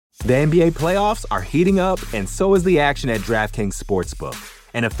The NBA playoffs are heating up, and so is the action at DraftKings Sportsbook,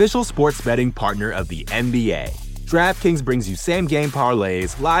 an official sports betting partner of the NBA. DraftKings brings you same-game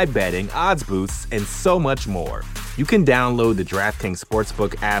parlays, live betting, odds boosts, and so much more. You can download the DraftKings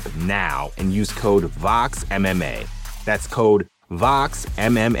Sportsbook app now and use code VOXMMA. That's code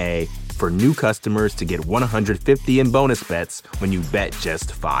VOXMMA for new customers to get $150 in bonus bets when you bet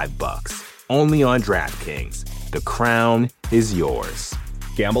just $5. Only on DraftKings. The crown is yours.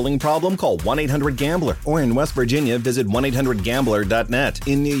 Gambling problem? Call 1-800-GAMBLER. Or in West Virginia, visit 1-800-GAMBLER.net.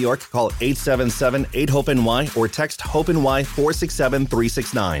 In New York, call 877-8-HOPE-NY or text HOPE-NY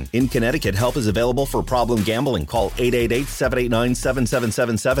 467-369. In Connecticut, help is available for problem gambling. Call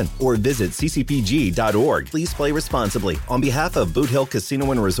 888-789-7777 or visit ccpg.org. Please play responsibly. On behalf of Boot Hill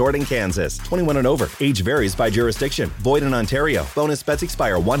Casino and Resort in Kansas, 21 and over. Age varies by jurisdiction. Void in Ontario. Bonus bets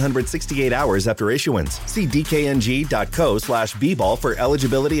expire 168 hours after issuance. See dkng.co/bball for eligibility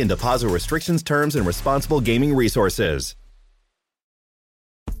and deposit restrictions, terms, and responsible gaming resources.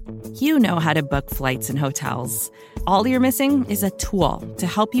 You know how to book flights and hotels. All you're missing is a tool to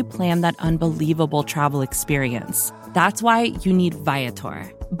help you plan that unbelievable travel experience. That's why you need Viator.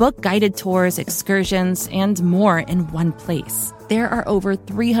 Book guided tours, excursions, and more in one place. There are over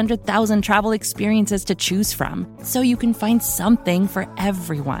 300,000 travel experiences to choose from, so you can find something for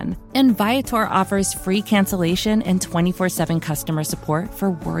everyone. And Viator offers free cancellation and 24/7 customer support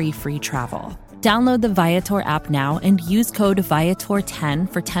for worry-free travel. Download the Viator app now and use code Viator10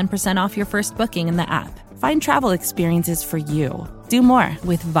 for 10% off your first booking in the app. Find travel experiences for you. Do more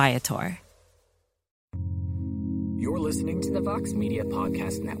with Viator. You're listening to the Vox Media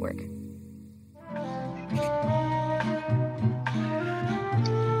Podcast Network.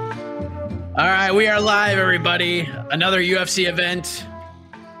 All right, we are live, everybody. Another UFC event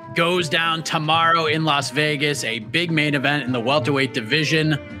goes down tomorrow in Las Vegas, a big main event in the welterweight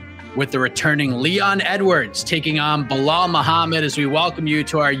division with the returning Leon Edwards taking on Belal Muhammad as we welcome you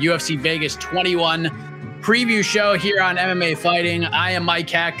to our UFC Vegas 21 preview show here on MMA Fighting. I am Mike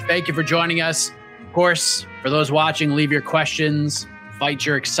Heck. Thank you for joining us. Of course, for those watching, leave your questions, fights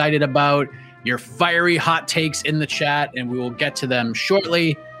you're excited about, your fiery hot takes in the chat, and we will get to them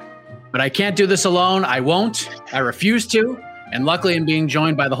shortly. But I can't do this alone. I won't. I refuse to. And luckily, I'm being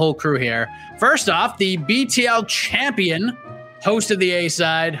joined by the whole crew here. First off, the BTL champion, host of the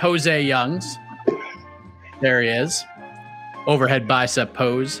A-side, Jose Youngs. There he is. Overhead bicep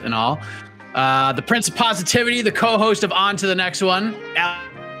pose and all. The Prince of Positivity, the co-host of On to the Next One,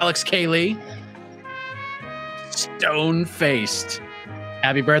 Alex K. Lee. Stone-faced.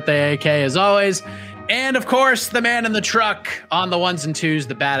 Happy birthday, AK, as always. And, of course, the man in the truck on the ones and twos,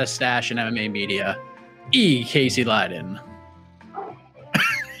 the baddest stash in MMA media, E. Casey Leiden.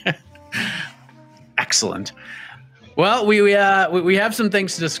 Excellent. Well, we have some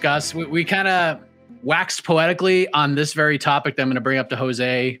things to discuss. We kind of waxed poetically on this very topic that I'm going to bring up to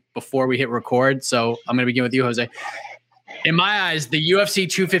Jose before we hit record. So I'm going to begin with you, Jose. In my eyes, the UFC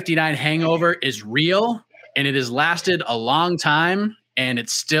 259 hangover is real, and it has lasted a long time, and it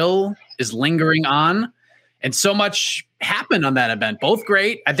still is lingering on. And so much happened on that event. Both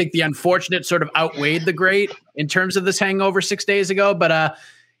great. I think the unfortunate sort of outweighed the great in terms of this hangover 6 days ago. But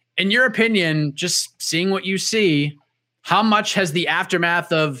in your opinion, just seeing what you see, how much has the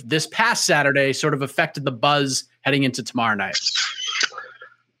aftermath of this past Saturday sort of affected the buzz heading into tomorrow night?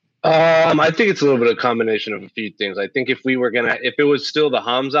 I think it's a little bit of a combination of a few things. I think if it was still the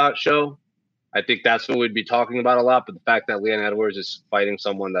Hamzat show, I think that's what we'd be talking about a lot. But the fact that Leon Edwards is fighting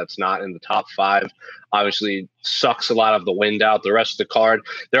someone that's not in the top 5 obviously sucks a lot of the wind out. The rest of the card,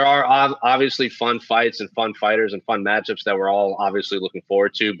 there are obviously fun fights and fun fighters and fun matchups that we're all obviously looking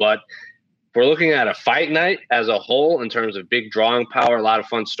forward to. But if we're looking at a fight night as a whole in terms of big drawing power, a lot of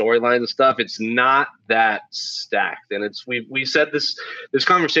fun storylines and stuff, it's not that stacked. And we said this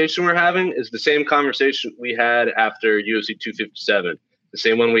conversation we're having is the same conversation we had after UFC 257. The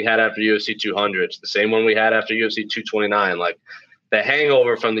same one we had after UFC 200. It's the same one we had after UFC 229. Like, the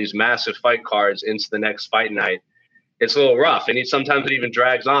hangover from these massive fight cards into the next fight night, it's a little rough. And sometimes it even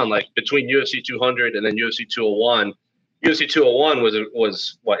drags on. Like, between UFC 200 and then UFC 201, UFC 201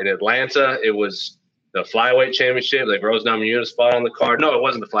 was what, in Atlanta? It was the flyweight championship. Like, Rose Namajunas fought on the card. No, it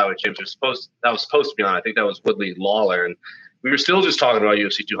wasn't the flyweight championship. That was supposed to be on. I think that was Woodley Lawler. And we were still just talking about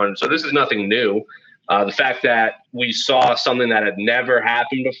UFC 200. So this is nothing new. The fact that we saw something that had never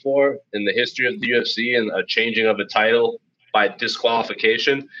happened before in the history of the UFC and a changing of a title by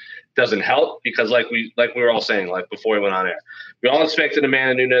disqualification doesn't help, because like we were all saying, like before we went on air, we all expected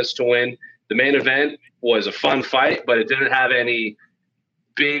Amanda Nunes to win. The main event was a fun fight, but it didn't have any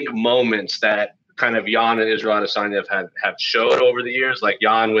big moments that kind of Jan and Israel Adesanya have showed over the years, like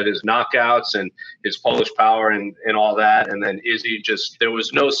Jan with his knockouts and his Polish power and all that. And then Izzy there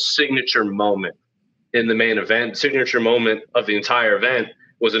was no signature moment in the main event. Signature moment of the entire event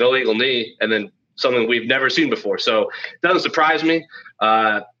was an illegal knee and then something we've never seen before. So it doesn't surprise me.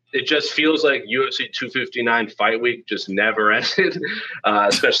 It just feels like UFC 259 fight week just never ended,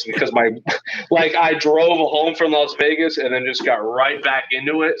 especially because I drove home from Las Vegas and then just got right back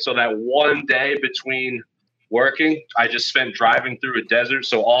into it. So that one day between working, I just spent driving through a desert.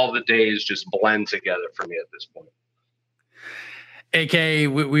 So all the days just blend together for me at this point.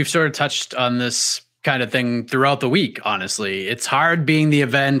 AK, we've sort of touched on this kind of thing throughout the week. Honestly, it's hard being the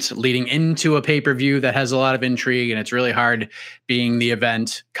event leading into a pay-per-view that has a lot of intrigue, and it's really hard being the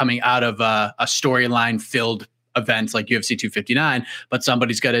event coming out of a storyline filled event like UFC 259, but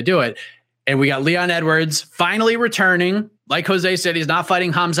somebody's got to do it. And we got Leon Edwards finally returning. Like Jose said, he's not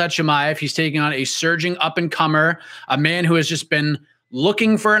fighting Khamzat Chimaev. He's taking on a surging up-and-comer, a man who has just been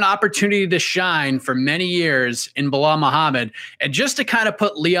looking for an opportunity to shine for many years in Belal Muhammad. And just to kind of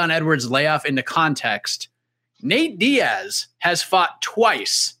put Leon Edwards' layoff into context, Nate Diaz has fought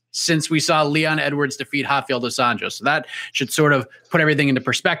twice since we saw Leon Edwards defeat Rafael dos Anjos. So that should sort of put everything into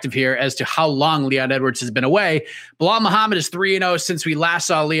perspective here as to how long Leon Edwards has been away. Belal Muhammad is 3-0 since we last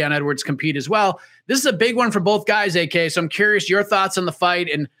saw Leon Edwards compete as well. This is a big one for both guys, AK. So I'm curious your thoughts on the fight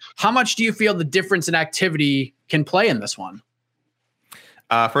and how much do you feel the difference in activity can play in this one?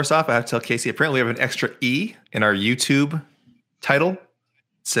 First off, I have to tell Casey, apparently we have an extra E in our YouTube title. It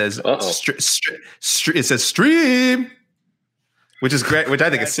says, it says stream, which is great, which I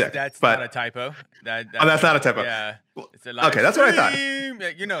think is sick. That's but not a typo. That's not a typo. Yeah. It's a okay, that's what I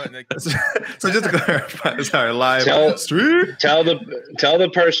thought. You know, so just to clarify, sorry, live stream. Tell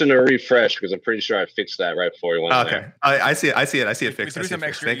the person to refresh because I'm pretty sure I fixed that right before we went. Okay, I see it fixed. There's some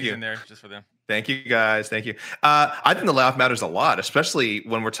extra E's in there just for them. Thank you, guys. Thank you. I think the layoff matters a lot, especially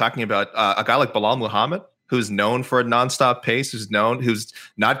when we're talking about a guy like Belal Muhammad, who's known for a nonstop pace, who's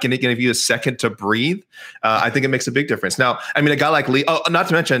not going to give you a second to breathe. I think it makes a big difference. Now, I mean, a guy like Lee. Oh, not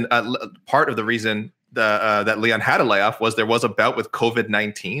to mention, part of the reason that Leon had a layoff was there was a bout with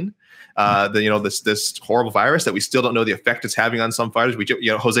COVID-19. This horrible virus that we still don't know the effect it's having on some fighters.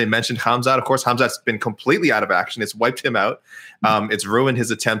 Jose mentioned Khamzat. Of course, Khamzat's been completely out of action. It's wiped him out. It's ruined his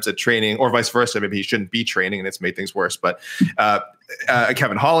attempts at training, or vice versa. Maybe he shouldn't be training, and it's made things worse. But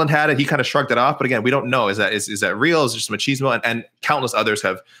Kevin Holland had it. He kind of shrugged it off. But again, we don't know. Is that real? Is it just machismo? And countless others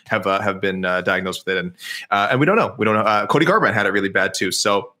have been diagnosed with it, and we don't know. We don't know. Cody Garbrandt had it really bad too.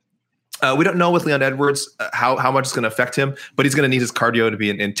 So. We don't know with Leon Edwards how much it's going to affect him, but he's going to need his cardio to be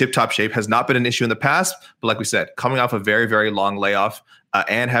in tip-top shape. Has not been an issue in the past, but like we said, coming off a very, very long layoff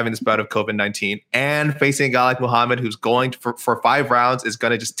and having this bout of COVID-19 and facing a guy like Muhammad who's going for 5 rounds is going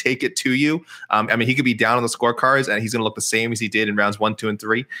to just take it to you. I mean, he could be down on the scorecards and he's going to look the same as he did in rounds 1, 2, and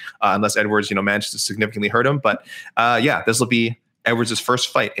 3, unless Edwards manages to significantly hurt him. But this will be Edwards' first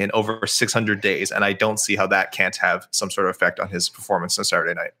fight in over 600 days, and I don't see how that can't have some sort of effect on his performance on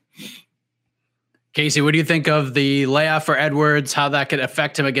Saturday night. Casey, what do you think of the layoff for Edwards, how that could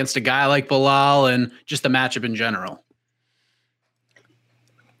affect him against a guy like Belal and just the matchup in general?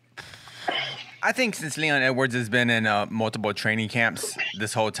 I think since Leon Edwards has been in multiple training camps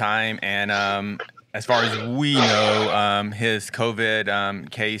this whole time, and as far as we know, his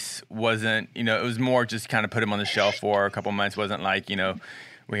COVID case wasn't, it was more just kind of put him on the shelf for a couple months. Wasn't like,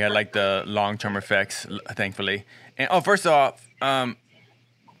 we had like the long-term effects, thankfully. And first off,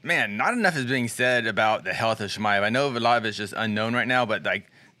 man, not enough is being said about the health of Chimaev. I know a lot of it's just unknown right now, but like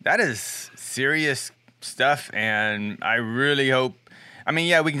that is serious stuff. And I really hope, I mean,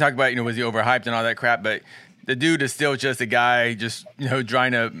 yeah, we can talk about, was he overhyped and all that crap, but the dude is still just a guy just,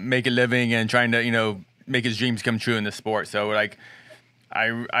 trying to make a living and trying to, make his dreams come true in the sport. So like,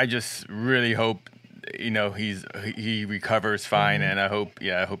 I just really hope, he recovers fine. And I hope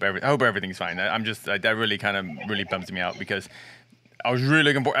everything's fine. That really kind of really bums me out because I was really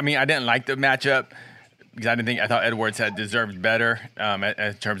looking for. I mean, I didn't like the matchup because I thought Edwards had deserved better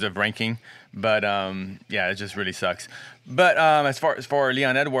in terms of ranking. But it just really sucks. But as far as for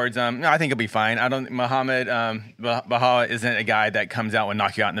Leon Edwards, no, I think he'll be fine. I don't. Muhammad Belal isn't a guy that comes out and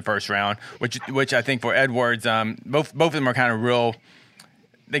knock you out in the first round. Which I think for Edwards, both of them are kind of real.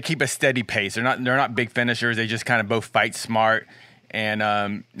 They keep a steady pace. They're not big finishers. They just kind of both fight smart.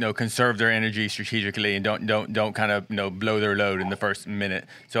 And conserve their energy strategically and don't kind of blow their load in the first minute.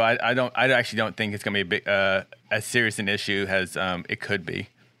 So I actually don't think it's going to be as serious an issue as it could be.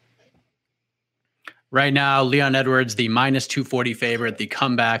 Right now, Leon Edwards, the -240 favorite, the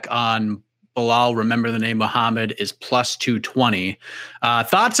comeback on Belal, remember the name Muhammad, is plus 220.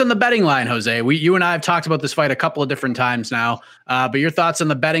 Thoughts on the betting line, Jose? You and I have talked about this fight a couple of different times now, but your thoughts on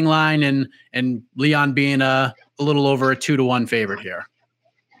the betting line and Leon being a little over a 2-1 favorite here.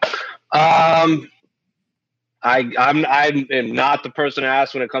 I'm not the person to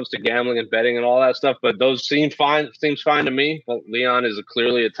ask when it comes to gambling and betting and all that stuff, but those seems fine to me. But Leon is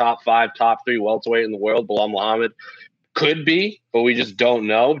clearly a top 5, top 3 welterweight in the world. Belal Muhammad could be, but we just don't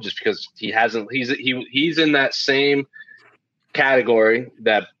know, just because he's in that same category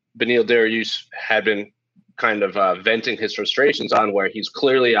that Beneil Dariush had been kind of venting his frustrations on, where he's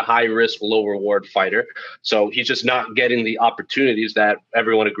clearly a high risk, low reward fighter. So he's just not getting the opportunities that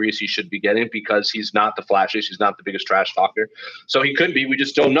everyone agrees he should be getting, because he's not the flashiest, he's not the biggest trash talker. So he could be, we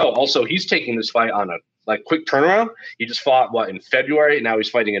just don't know. Also, he's taking this fight on a quick turnaround. He just fought in February. Now he's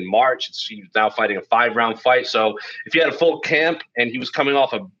fighting in March. He's now fighting a 5-round fight. So if he had a full camp and he was coming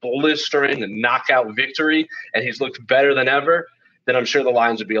off a blistering and knockout victory and he's looked better than ever, then I'm sure the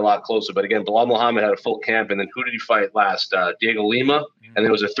lines would be a lot closer. But again, Belal Muhammad had a full camp, and then who did he fight last? Diego Lima, and it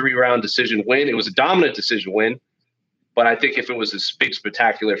was a 3-round decision win. It was a dominant decision win, but I think if it was this big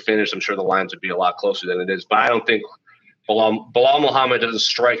spectacular finish, I'm sure the lines would be a lot closer than it is. But I don't think Belal Muhammad doesn't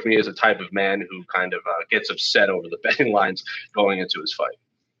strike me as a type of man who kind of gets upset over the betting lines going into his fight.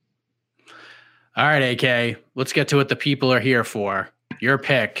 All right, AK, let's get to what the people are here for. Your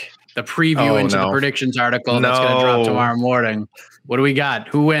pick, the preview into the predictions article that's going to drop tomorrow morning. What do we got?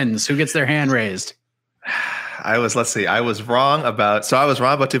 Who wins? Who gets their hand raised? I was wrong about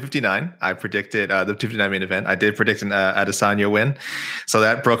 259. I predicted the 259 main event. I did predict an Adesanya win. So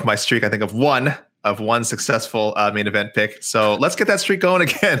that broke my streak, I think, of one successful main event pick. So let's get that streak going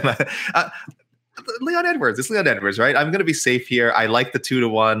again. Leon Edwards. It's Leon Edwards, right? I'm going to be safe here. I like the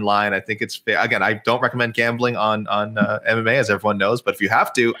 2-1 line. I think it's fair. Again, I don't recommend gambling on MMA, as everyone knows. But if you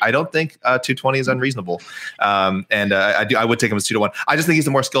have to, I don't think 220 is unreasonable. I would take him as 2-1. I just think he's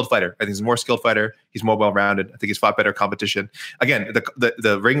a more skilled fighter. I think he's a more skilled fighter. He's more well-rounded. I think he's fought better competition. Again,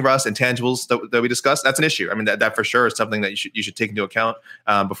 the ring rust and tangibles that we discussed, that's an issue. I mean, that for sure is something that you should take into account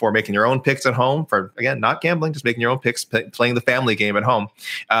before making your own picks at home. For, again, not gambling, just making your own picks, playing the family game at home.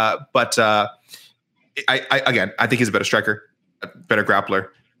 I think he's a better striker, a better grappler.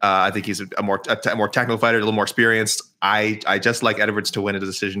 I think he's a more technical fighter, a little more experienced. I just like Edwards to win a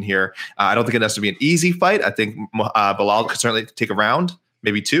decision here. I don't think it has to be an easy fight. I think Belal could certainly take a round,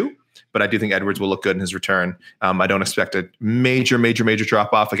 maybe 2, but I do think Edwards will look good in his return. I don't expect a major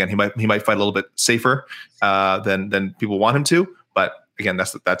drop off. Again, he might fight a little bit safer than people want him to, but. Again,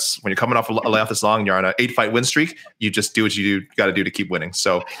 that's when you're coming off a layoff this long and you're on an 8-fight win streak, you just do what you got to do to keep winning.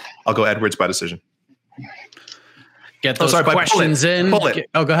 So I'll go Edwards by decision. Get those questions in. Pull it.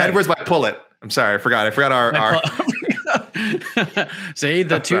 Go ahead. Edwards by pull it. I'm sorry. I forgot our See,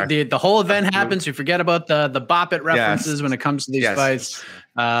 the whole event happens. We forget about the Bop It references when it comes to these fights.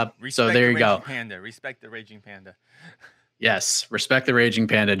 So there you go. Respect the Raging Panda. Yes, respect the Raging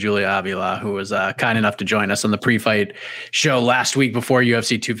Panda, Julia Avila, who was kind enough to join us on the pre-fight show last week before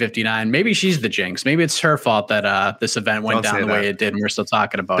UFC 259. Maybe she's the jinx. Maybe it's her fault that this event went down the way it did, and we're still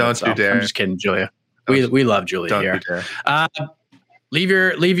talking about it. Don't you dare. I'm just kidding, Julia. We love Julia here. Leave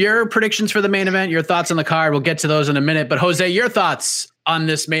your predictions for the main event, your thoughts on the card. We'll get to those in a minute. But Jose, your thoughts on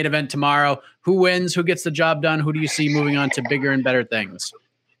this main event tomorrow. Who wins? Who gets the job done? Who do you see moving on to bigger and better things?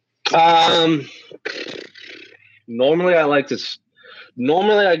 Normally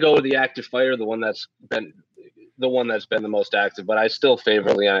I go with the active fighter, the one that's been the most active, but I still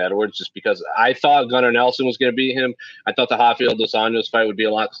favor Leon Edwards just because I thought Gunnar Nelson was going to beat him. I thought the Rafael dos Anjos fight would be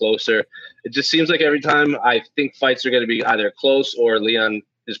a lot closer. It just seems like every time I think fights are going to be either close or Leon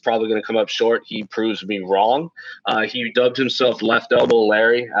is probably going to come up short, he proves me wrong. He dubbed himself Left Elbow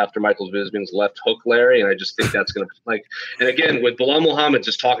Larry after Michael Bisping's Left Hook Larry, and I just think that's going to and again, with Belal Muhammad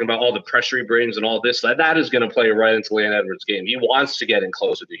just talking about all the pressure he brings and all this, that is going to play right into Leon Edwards' game. He wants to get in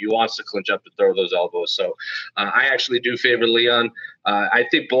closer to you. He wants to clinch up and throw those elbows. So I actually do favor Leon. I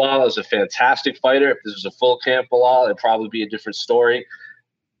think Belal is a fantastic fighter. If this was a full camp Belal, it'd probably be a different story.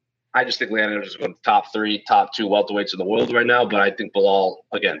 I just think Leon Edwards is one of the top 3, top 2 welterweights in the world right now. But I think Belal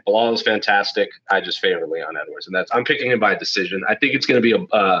is fantastic. I just favor Leon Edwards, and I'm picking him by decision. I think it's going to be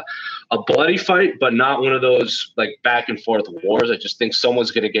a bloody fight, but not one of those back and forth wars. I just think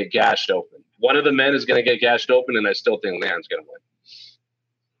someone's going to get gashed open. One of the men is going to get gashed open, and I still think Leon's going to win.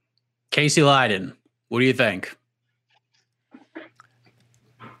 Casey Leydon, what do you think?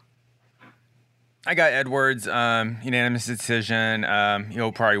 I got Edwards, unanimous decision.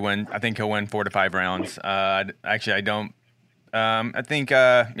 He'll probably win. I think he'll win 4 to 5 rounds. Actually, I don't. I think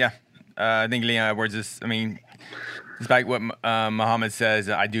Leon Edwards is. I mean, Despite what Muhammad says,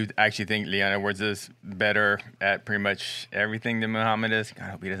 I do actually think Leon Edwards is better at pretty much everything than Muhammad is. God, I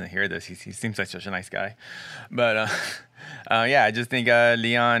hope he doesn't hear this. He seems like such a nice guy. But yeah, I just think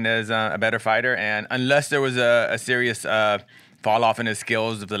Leon is a better fighter. And unless there was a serious fall off in his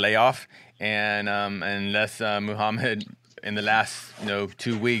skills of the layoff, and unless Muhammad in the last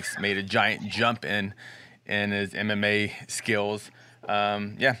 2 weeks made a giant jump in his MMA skills,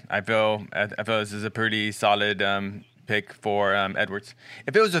 I feel this is a pretty solid pick for Edwards.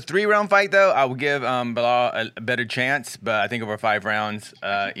 If it was a 3-round fight, though, I would give Belal a better chance. But I think over 5 rounds,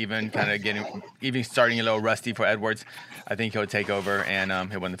 even starting a little rusty for Edwards, I think he'll take over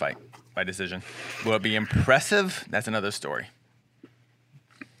and he'll win the fight by decision. Will it be impressive? That's another story.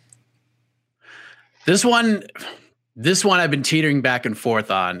 This one I've been teetering back and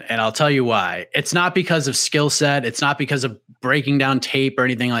forth on, and I'll tell you why. It's not because of skill set. It's not because of breaking down tape or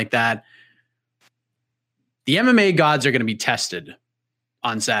anything like that. The MMA gods are going to be tested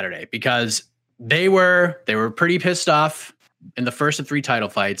on Saturday because they were pretty pissed off in the first of 3 title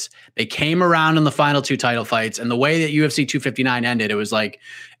fights. They came around in the final 2 title fights, and the way that UFC 259 ended, it was like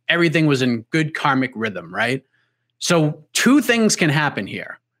everything was in good karmic rhythm, right? So 2 things can happen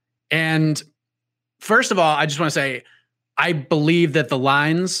here. And first of all, I just want to say, I believe that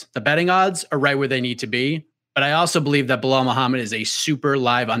the betting odds are right where they need to be. But I also believe that Belal Muhammad is a super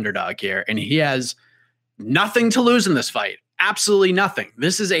live underdog here. And he has nothing to lose in this fight. Absolutely nothing.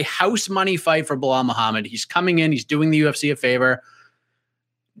 This is a house money fight for Belal Muhammad. He's coming in. He's doing the UFC a favor.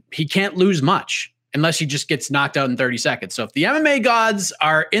 He can't lose much unless he just gets knocked out in 30 seconds. So if the MMA gods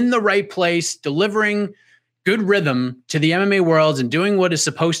are in the right place, delivering good rhythm to the MMA worlds and doing what is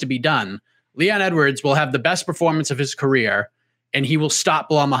supposed to be done, Leon Edwards will have the best performance of his career, and he will stop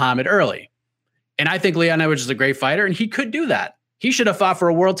Belal Muhammad early. And I think Leon Edwards is a great fighter, and he could do that. He should have fought for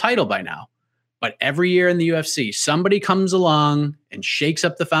a world title by now. But every year in the UFC, somebody comes along and shakes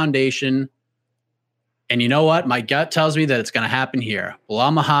up the foundation. And you know what? My gut tells me that it's going to happen here.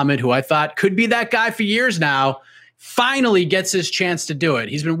 Belal Muhammad, who I thought could be that guy for years now, finally gets his chance to do it.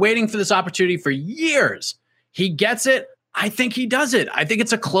 He's been waiting for this opportunity for years. He gets it. I think he does it. I think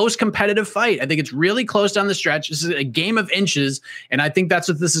it's a close competitive fight. I think it's really close down the stretch. This is a game of inches, and I think that's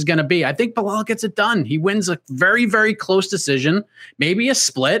what this is going to be. I think Belal gets it done. He wins a very, very close decision, maybe a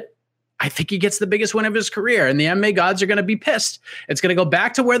split. I think he gets the biggest win of his career, and the MMA gods are going to be pissed. It's going to go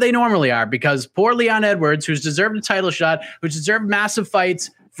back to where they normally are because poor Leon Edwards, who's deserved a title shot, who's deserved massive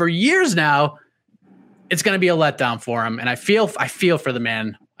fights for years now, it's going to be a letdown for him, and I feel for the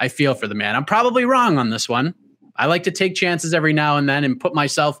man. I feel for the man. I'm probably wrong on this one. I like to take chances every now and then and put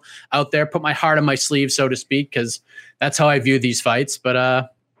myself out there, put my heart on my sleeve, so to speak, because that's how I view these fights.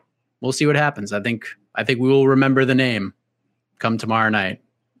 But we'll see what happens. I think we will remember the name come tomorrow night.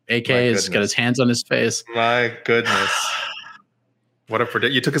 AK has got his hands on his face. My goodness. What a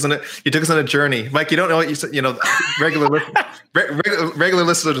predict! You took us on a journey, Mike. You don't know what you said. Regular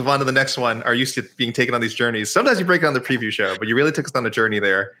listeners of on to the next one are used to being taken on these journeys. Sometimes you break it on the preview show, but you really took us on a journey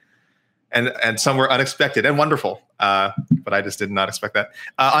there. And some were unexpected and wonderful, but I just did not expect that.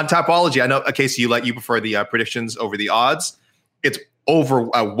 On Topology, I know, Casey, you prefer the predictions over the odds. It's over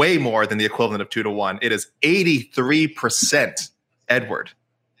way more than the equivalent of 2-1. It is 83% Edward.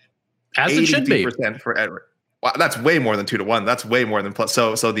 As it should be. 83% for Edward. Wow, that's way more than 2-1. That's way more than plus.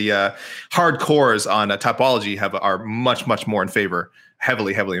 So the hardcores on Topology are much more in favor.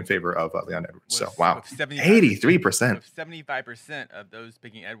 Heavily in favor of Leon Edwards. So, wow. 83%. 75% of those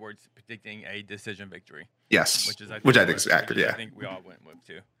picking Edwards predicting a decision victory. Yes. Which I think is accurate, yeah. I think we all went with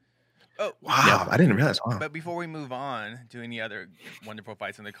too. Oh, wow. Yeah. I didn't realize. Wow. But before we move on to any other wonderful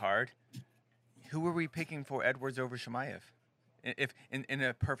fights on the card, who are we picking for Edwards over Chimaev? If in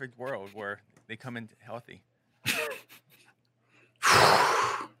a perfect world where they come in healthy.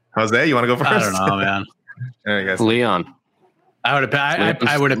 Jose, you want to go first? I don't know, man. There you guys. Leon. I would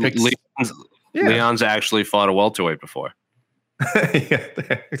have picked. Leon's actually fought a welterweight before. yeah,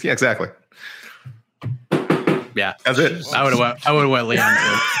 exactly. Yeah, that's it. I would have went Leon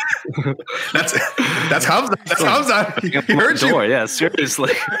too. that's Hamza. That's Hamza. He heard you. Yeah,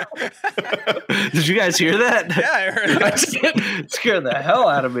 seriously. Did you guys hear that? Yeah, I heard that. It scared the hell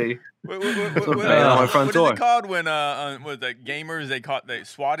out of me. What is it called when was the gamers they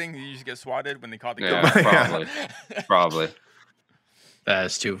swatting? You used to get swatted when they caught the game. Probably.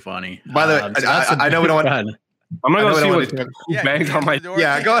 That's too funny. By the way, I know we don't want. I'm gonna go see who banged on my.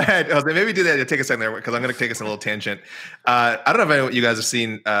 Yeah, go ahead, Jose. Maybe do that. Take a second there because I'm gonna take us on a little tangent. I don't know if you guys have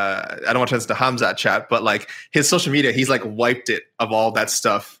seen. I don't want to turn this to Hamzat chat, but like his social media, he's like wiped it of all that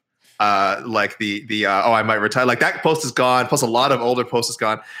stuff. Like the I might retire. Like that post is gone. Plus a lot of older posts is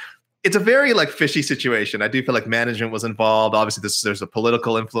gone. it's a very like fishy situation. I do feel like management was involved. Obviously, there's a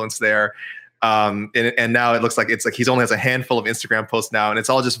political influence there. And now it looks like he only has a handful of Instagram posts now, and it's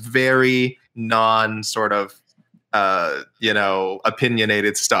all just very non sort of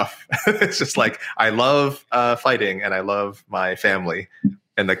opinionated stuff. It's just like, I love fighting and I love my family,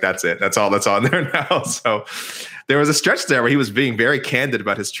 and like that's it. That's all that's on there now. So there was a stretch there where he was being very candid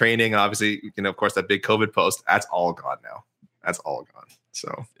about his training. Obviously, of course, that big COVID post, that's all gone now. That's all gone.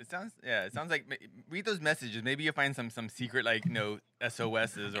 So it sounds like, read those messages. Maybe you'll find some secret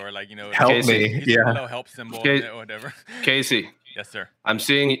SOSs or help me. Yeah, help symbol or whatever. Casey. Yes, sir. I'm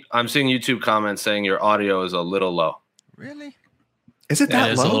seeing YouTube comments saying your audio is a little low. Really? Is it that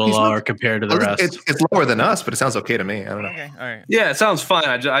low? It's a little lower compared to the rest. It's lower than us, but it sounds okay to me. I don't know. Okay, all right. Yeah, it sounds fine.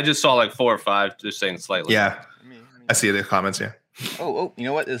 I just saw like 4 or 5, just saying slightly. Yeah, I see the comments. Yeah. Oh, you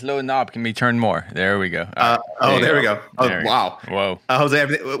know what? This low knob can be turned more. There we go. There we go. Oh, wow. Whoa. Jose,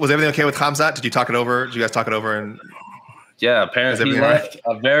 was everything okay with Khamzat? Did you talk it over? Did you guys talk it over? And yeah, apparently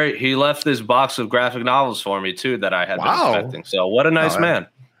he left this box of graphic novels for me too that I had been expecting. So what a nice man.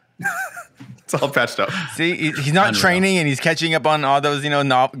 It's all patched up. See, he's not training and he's catching up on all those,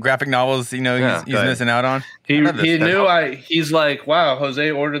 graphic novels, he's missing out on. He knew he's like, wow, Jose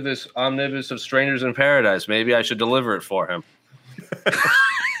ordered this omnibus of Strangers in Paradise. Maybe I should deliver it for him.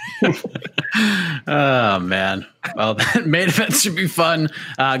 Oh, man. Well, that main event should be fun.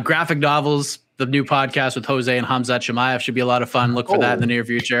 Graphic novels, the new podcast with Jose and Khamzat Chimaev should be a lot of fun. Look for that in the near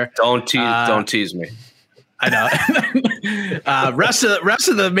future. Don't tease me. I know. Rest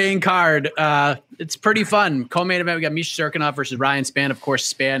of the main card, it's pretty fun. Co-main event, we got Misha Cirkunov versus Ryan Spann. Of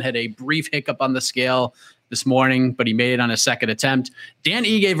course, Spann had a brief hiccup on the scale this morning, but he made it on his second attempt. Dan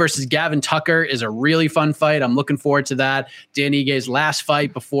Ige versus Gavin Tucker is a really fun fight. I'm looking forward to that. Dan Ige's last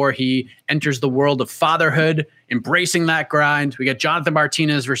fight before he enters the world of fatherhood, embracing that grind. We got Jonathan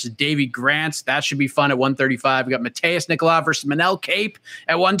Martinez versus Davey Grant. That should be fun at 135. We got Mateus Nicolau versus Manel Cape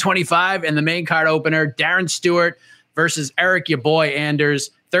at 125. And the main card opener, Darren Stewart versus Eric Ya Boy Anders.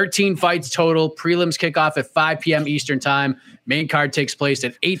 13 fights total. Prelims kick off at 5 p.m. Eastern time. Main card takes place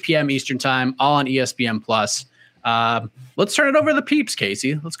at 8 p.m. Eastern time, all on ESPN Plus. Let's turn it over to the peeps,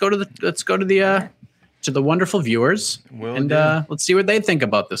 Casey. Let's go to the wonderful viewers, let's see what they think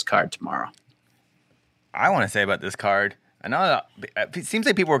about this card tomorrow. I want to say about this card, I know it seems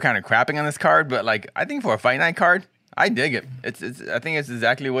like people were kind of crapping on this card, but I think for a fight night card, I dig it. I think it's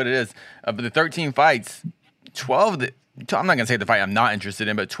exactly what it is. But the 13 fights, 12 I'm not gonna say the fight I'm not interested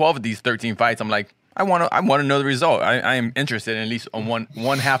in, but 12 of these 13 fights, I'm like, I want to know the result. I am interested in at least on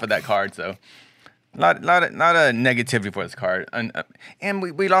one half of that card. So, a lot of negativity for this card, and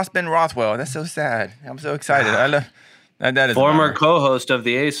we lost Ben Rothwell. That's so sad. I'm so excited. I love that is former co-host of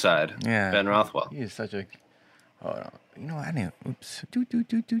the A Side. Yeah, Ben Rothwell. He is such a. Hold on. You know what? I didn't. Oops. The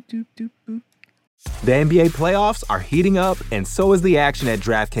NBA playoffs are heating up, and so is the action at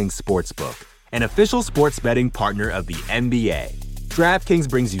DraftKings Sportsbook, an official sports betting partner of the NBA. DraftKings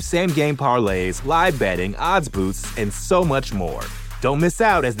brings you same-game parlays, live betting, odds boosts, and so much more. Don't miss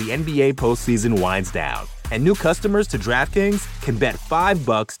out as the NBA postseason winds down. And new customers to DraftKings can bet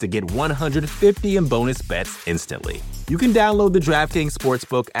 $5 to get $150 in bonus bets instantly. You can download the DraftKings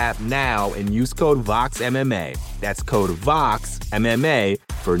Sportsbook app now and use code VOXMMA. That's code VOXMMA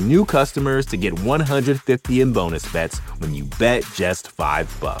for new customers to get $150 in bonus bets when you bet just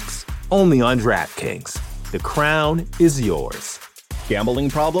 $5. Only on DraftKings. The crown is yours. Gambling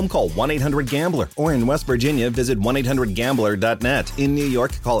problem? Call 1-800-GAMBLER. Or in West Virginia, visit 1-800-GAMBLER.net. In New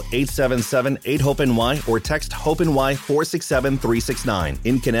York, call 877-8-HOPE-NY or text HOPE-NY 467-369.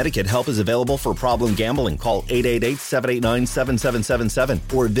 In Connecticut, help is available for problem gambling. Call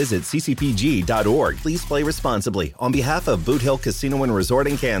 888-789-7777 or visit ccpg.org. Please play responsibly. On behalf of Boot Hill Casino and Resort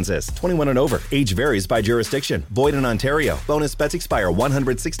in Kansas, 21 and over. Age varies by jurisdiction. Void in Ontario. Bonus bets expire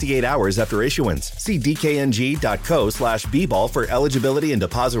 168 hours after issuance. See dkng.co/bball for eligibility and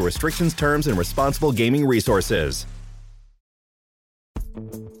deposit restrictions, terms, and responsible gaming resources.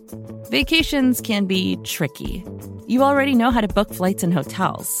 Vacations can be tricky. You already know how to book flights and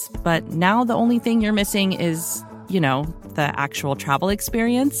hotels, but now the only thing you're missing is, the actual travel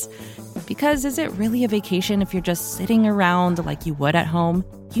experience. Because is it really a vacation if you're just sitting around like you would at home?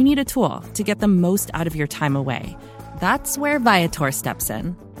 You need a tool to get the most out of your time away. That's where Viator steps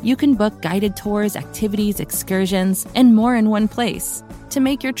in. You can book guided tours, activities, excursions, and more in one place to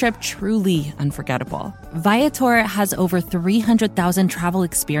make your trip truly unforgettable. Viator has over 300,000 travel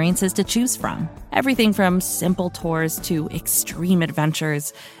experiences to choose from. Everything from simple tours to extreme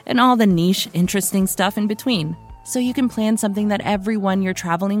adventures and all the niche, interesting stuff in between. So you can plan something that everyone you're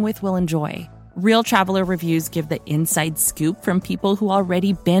traveling with will enjoy. Real Traveler reviews give the inside scoop from people who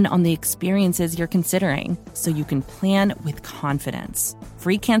already been on the experiences you're considering, so you can plan with confidence.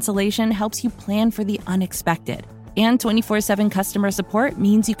 Free cancellation helps you plan for the unexpected. And 24/7 customer support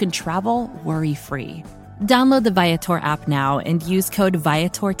means you can travel worry-free. Download the Viator app now and use code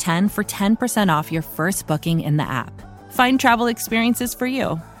Viator10 for 10% off your first booking in the app. Find travel experiences for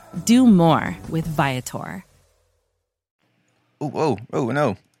you. Do more with Viator. Oh,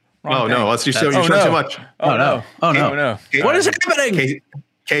 no. Oh no! Let's do so. You're showing too much. Oh no! What is happening?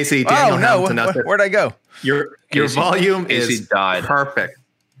 Casey, Daniel Hamilton. Where'd I go? Your volume is perfect.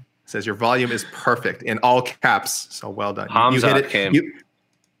 It says your volume is perfect in all caps. So well done. You hit it.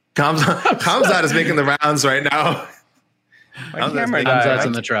 Hamzat is making the rounds right now. My camera died. Hamzat's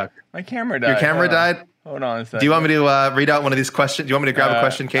in the truck. My camera died. Your camera died? Hold on a second. Do you want me to read out one of these questions? Do you want me to grab a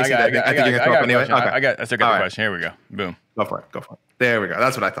question, Casey? I think you're going to throw up anyway. I got a question. Here we go. Boom. Go for it. There we go.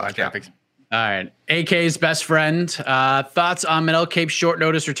 That's what I thought. Yeah. All right. AK's best friend. Thoughts on Manel Kape's short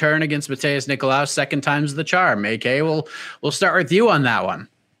notice return against Matheus Nicolau? Second time's the charm. AK, we'll start with you on that one.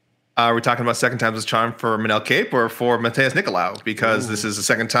 Are we talking about second time's the charm for Manel Kape or for Matheus Nicolau? Because this is the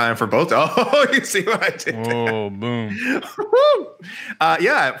second time for both. Oh, you see what I did there? Oh, boom.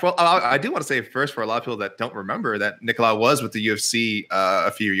 Yeah. Well, I do want to say first, for a lot of people that don't remember, that Nicolau was with the UFC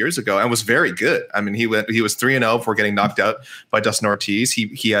a few years ago and was very good. I mean, he was 3-0 before getting knocked out by Dustin Ortiz.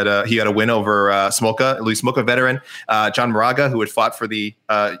 He had a win over Luis Smolka veteran John Moraga, who had fought for the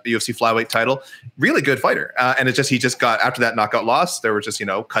UFC flyweight title. Really good fighter. And he just got, after that knockout loss, they were just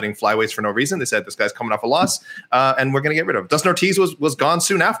cutting flyweights for no reason. They said, this guy's coming off a loss, and we're going to get rid of him. Dustin Ortiz was gone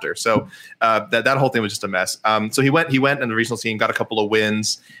soon after. So that whole thing was just a mess. So he went in the regional scene, got a couple of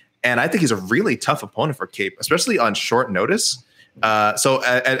wins, and I think he's a really tough opponent for Kape, especially on short notice. So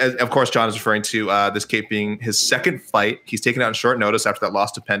of course, John is referring to this Kape being his second fight. He's taken out on short notice after that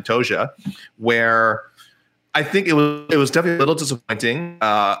loss to Pantoja, where I think it was definitely a little disappointing,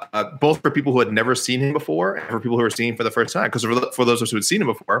 both for people who had never seen him before and for people who were seeing him for the first time. Because for those of us who had seen him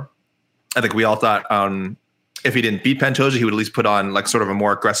before, I think we all thought if he didn't beat Pantoja, he would at least put on like sort of a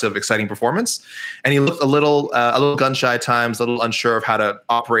more aggressive, exciting performance. And he looked a little gun shy at times, a little unsure of how to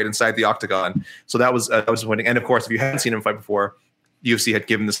operate inside the octagon. So that was disappointing. And of course, if you hadn't seen him fight before, UFC had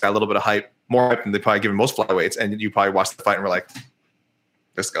given this guy a little bit of hype, more hype than they probably given most flyweights. And you probably watched the fight and were like,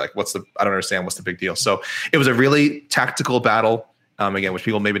 this guy, like, I don't understand. What's the big deal? So it was a really tactical battle, again, which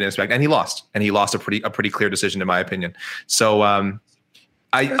people maybe didn't expect. And he lost a pretty clear decision, in my opinion. So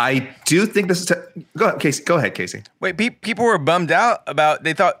I do think this is go ahead, Casey. Wait, people were bummed out about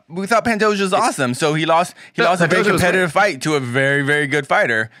we thought Pantoja was awesome, so he lost a very competitive fight to a very, very good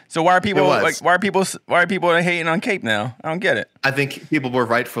fighter. So why are people hating on Kape now? I don't get it. I think people were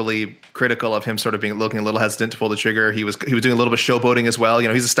rightfully critical of him sort of looking a little hesitant to pull the trigger. He was doing a little bit of showboating as well.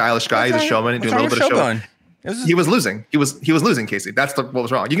 He's a stylish guy, he's a showman, doing a little bit of showboating. He was losing. He was losing, Casey. That's what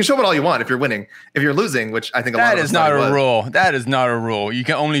was wrong. You can showboat all you want if you're winning. If you're losing, which I think a lot of us not a rule. That is not a rule. You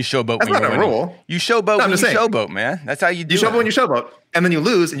can only showboat when you're winning. That's not a rule. You showboat when you showboat, man. That's how you do it. You showboat when you showboat, and then you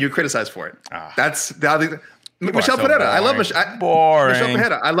lose and you're criticized for it. That's the Michel Pereira. I love Michel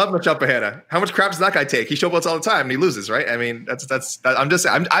Pereira. I love Michel Pereira. How much crap does that guy take? He showboats all the time and he loses, right? I mean, I'm just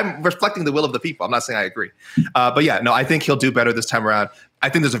saying. I'm reflecting the will of the people. I'm not saying I agree, but yeah, no, I think he'll do better this time around. I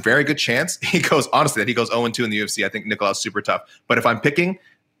think there's a very good chance he goes 0-2 in the UFC. I think Nicolau's super tough. But if I'm picking,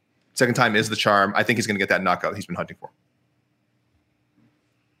 second time is the charm. I think he's going to get that knockout he's been hunting for.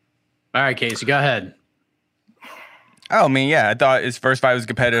 All right, Casey, go ahead. Oh, I mean, yeah, I thought his first fight was a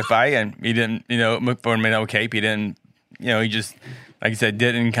competitive fight, and he didn't, for Manel Kape, he didn't, he just, like you said,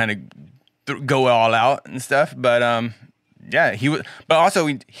 didn't kind of go all out and stuff. But, yeah, he was, but also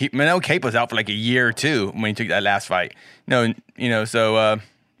Manel Kape was out for like a year or two when he took that last fight. So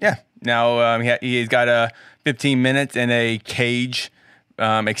yeah, now he's got 15 minutes in a cage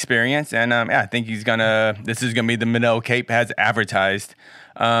experience, and I think this is gonna be the Manel Kape has advertised.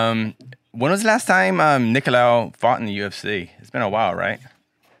 When was the last time Nicolau fought in the UFC? It's been a while, right?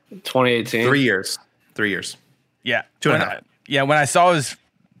 2018. 3 years. 3 years. Yeah, 2.5. Yeah, when I saw his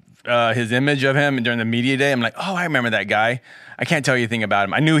image of him during the media day, I'm like, oh, I remember that guy. I can't tell you anything about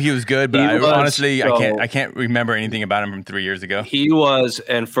him. I knew he was good, but I can't remember anything about him from 3 years ago. He was,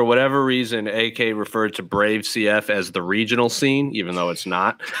 and for whatever reason, AK referred to Brave CF as the regional scene, even though it's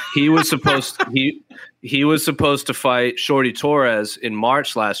not. He was supposed he was supposed to fight Shorty Torres in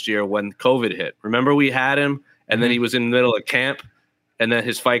March last year when COVID hit. Remember, we had him, and then he was in the middle of camp. And then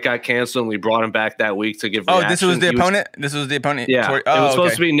his fight got canceled, and we brought him back that week to give reaction. This was the opponent? This was the opponent? Yeah. It was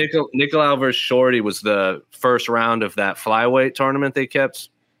supposed to be Nicolau versus Shorty was the first round of that flyweight tournament they kept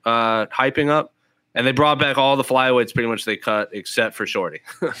hyping up. And they brought back all the flyweights pretty much they cut except for Shorty,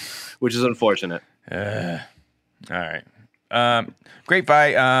 which is unfortunate. All right. Great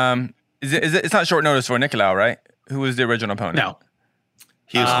fight. It's not short notice for Nicolau, right? Who was the original opponent? No.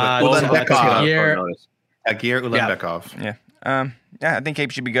 He was Ulanbekov. Agir Ulanbekov. Yeah. I think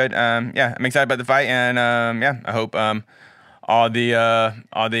Cape should be good. I'm excited about the fight, and I hope all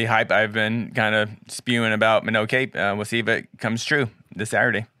the hype I've been kind of spewing about Manel Cape, we'll see if it comes true this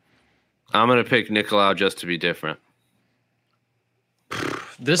Saturday. I'm gonna pick Nicolau just to be different.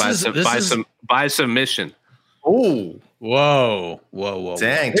 By submission. Oh, whoa!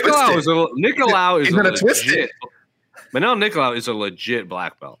 Dang, Nicolau is gonna twist it. Manel Nicolau is a legit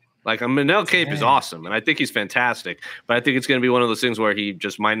black belt. Like Manel Cape is awesome, and I think he's fantastic. But I think it's going to be one of those things where he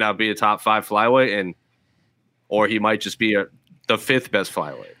just might not be a top 5 flyweight, or he might just be the 5th best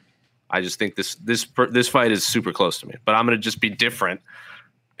flyweight. I just think this fight is super close to me. But I'm going to just be different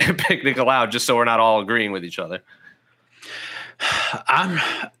and pick Nicolau just so we're not all agreeing with each other.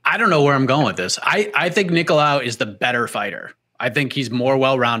 I don't know where I'm going with this. I think Nicolau is the better fighter. I think he's more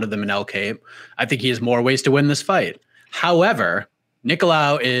well-rounded than Manel Cape. I think he has more ways to win this fight. However,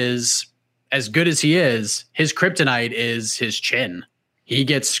 Nicolau is, as good as he is, his kryptonite is his chin. He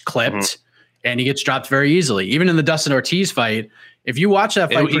gets clipped and he gets dropped very easily. Even in the Dustin Ortiz fight, if you watch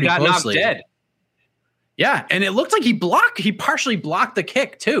that fight pretty closely, knocked dead. Yeah, and it looked like he partially blocked the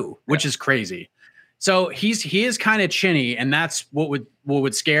kick too, which is crazy. So he is kind of chinny, and that's what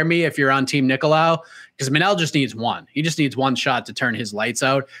would scare me if you're on Team Nicolau, because Manel just needs one. He just needs one shot to turn his lights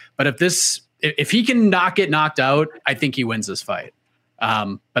out. But if he can not get knocked out, I think he wins this fight.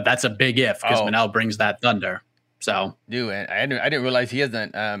 But that's a big if, because Manel brings that thunder. So, dude, I didn't realize he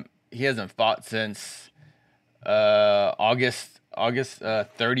hasn't fought since August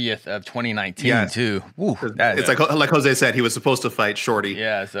 30th of 2019 too. Ooh, it's like Jose said, he was supposed to fight Shorty.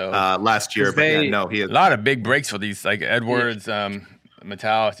 Yeah, so last year, but he has a lot of big breaks for these, like Edwards,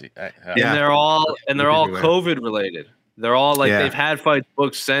 Mattel. And they're all COVID related. They're all they've had fights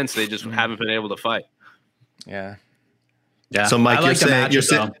booked since, they just haven't been able to fight. Yeah. So Mike,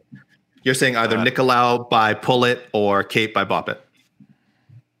 you're saying either Nicolau by pull it or Cape by bop it.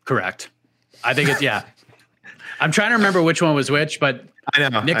 Correct. I think it's I'm trying to remember which one was which, but I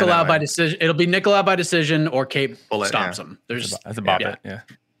know Nicolau by decision. It'll be Nicolau by decision or Cape stops him. That's a bop it. Yeah.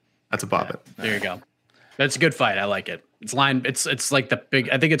 That's a bop it. There you go. That's a good fight. I like it. It's lined. It's like the big.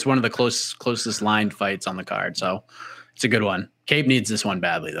 I think it's one of the closest lined fights on the card. So it's a good one. Cape needs this one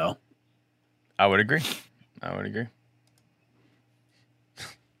badly, though. I would agree.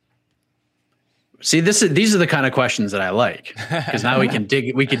 See, these are the kind of questions that I like, because now we can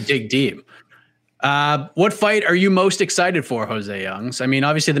dig deep. What fight are you most excited for, Jose Youngs? I mean,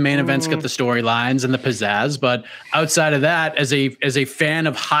 obviously the main event's got the storylines and the pizzazz, but outside of that, as a fan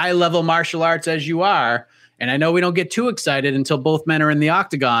of high level martial arts as you are, and I know we don't get too excited until both men are in the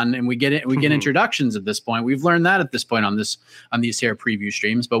octagon and we get introductions at this point. We've learned that at this point on these here preview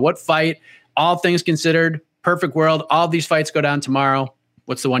streams. But what fight, all things considered, perfect world, all these fights go down tomorrow.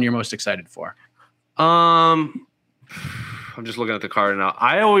 What's the one you're most excited for? I'm just looking at the card now.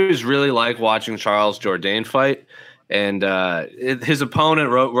 I always really like watching Charles Jourdain fight, and his opponent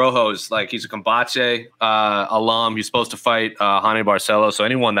Rojo is he's a Combate alum. He's supposed to fight Hany Barcelo, so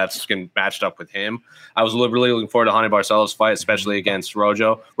anyone that's matched up with him, I was really looking forward to Hany Barcelo's fight, especially against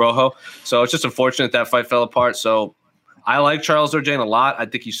Rojo. So it's just unfortunate that fight fell apart. So I like Charles Jourdain a lot. I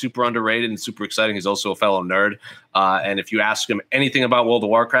think he's super underrated and super exciting. He's also a fellow nerd. And if you ask him anything about World of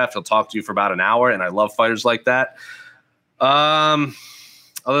Warcraft, he'll talk to you for about an hour. And I love fighters like that. Other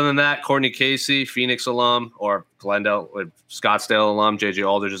than that, Courtney Casey, Phoenix alum, or Glendale, Scottsdale alum. JJ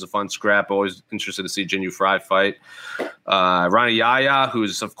Aldridge is a fun scrap. Always interested to see Jinyu Fry fight. Ronnie Yaya,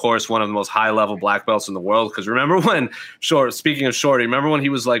 who's, of course, one of the most high-level black belts in the world. Because remember when, speaking of Shorty, remember when he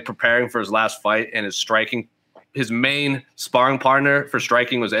was preparing for his last fight and his main sparring partner for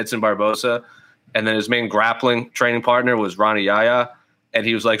striking was Edson Barbosa, and then his main grappling training partner was Ronnie Yaya. And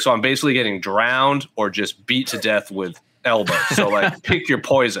he was like, so I'm basically getting drowned or just beat to death with elbows. So pick your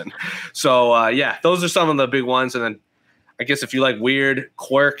poison. So those are some of the big ones. And then I guess if you like weird,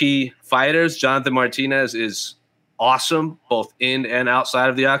 quirky fighters, Jonathan Martinez is awesome, both in and outside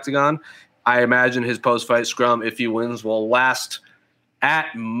of the octagon. I imagine his post-fight scrum, if he wins, will last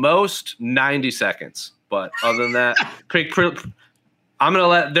at most 90 seconds. But other than that, I'm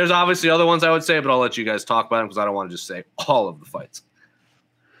going to there's obviously other ones I would say, but I'll let you guys talk about them because I don't want to just say all of the fights.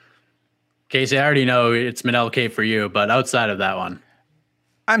 Casey, I already know it's Manel Cape for you, but outside of that one,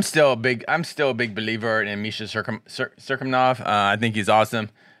 I'm still a big believer in Misha Cirkunov. I think he's awesome.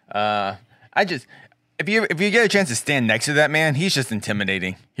 If if you get a chance to stand next to that man, he's just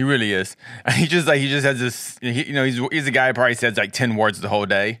intimidating. He really is. He just has this. He's a guy who probably says like 10 words the whole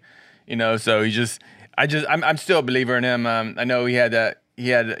day. So I'm still a believer in him. I know he had kind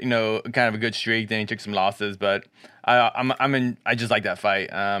of a good streak. Then he took some losses, but I just like that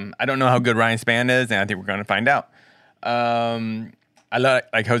fight. I don't know how good Ryan Spann is, and I think we're going to find out. I love,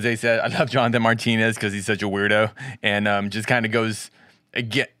 like Jose said, I love Jonathan Martinez because he's such a weirdo and just kind of goes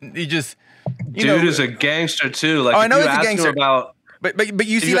again. He just. Dude is a gangster too. Like, I know he's a gangster. But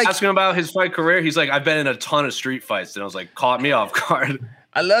you see, like, asking him about his fight career, he's like, I've been in a ton of street fights, and I was like, caught me off guard.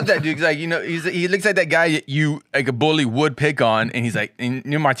 I love that dude. Like, he looks like that guy you like a bully would pick on, and he's like, and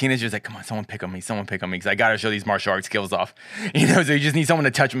Martinez just like, come on, someone pick on me, because I gotta show these martial arts skills off. So you just need someone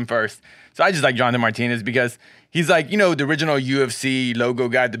to touch him first. So I just like Jonathan Martinez because he's like, the original UFC logo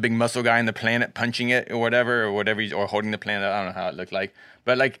guy, the big muscle guy in the planet punching it or whatever, or holding the planet. I don't know how it looked like,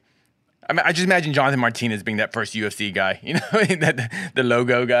 but like. I mean, I just imagine Jonathan Martinez being that first UFC guy, the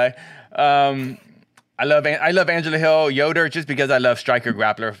logo guy. I love Angela Hill Yoder just because I love striker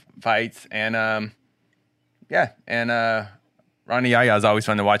grappler fights, and Ronnie Yaya is always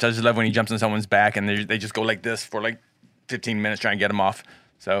fun to watch. I just love when he jumps on someone's back and they just go like this for like 15 minutes trying to get him off.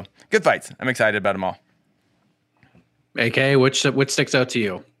 So good fights. I'm excited about them all. AK, which sticks out to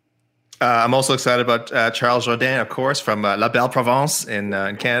you? I'm also excited about Charles Jourdain, of course, from La Belle Provence in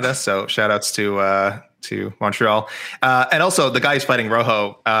Canada. So shout outs to Montreal. And also the guy who's fighting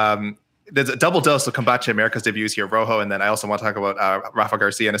Rojo. There's a double dose of Combate America's debuts here, Rojo. And then I also want to talk about Rafa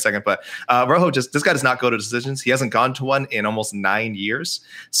Garcia in a second. But Rojo, this guy does not go to decisions. He hasn't gone to one in almost 9 years.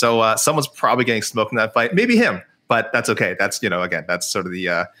 So someone's probably getting smoked in that fight. Maybe him. But that's okay. That's, again, that's sort of the,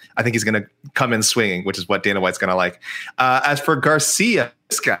 I think he's going to come in swinging, which is what Dana White's going to like. As for Garcia,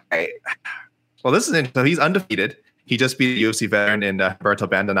 this guy, well, this is interesting. So he's undefeated. He just beat a UFC veteran in Roberto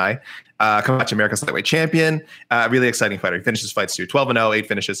Bandanai, Combate America's lightweight champion. Really exciting fighter. He finishes fights too. 12-0, 8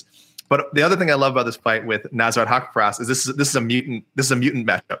 finishes. But the other thing I love about this fight with Nasrat Haqparast is this is a mutant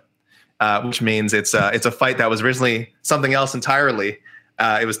matchup, which means it's a fight that was originally something else entirely.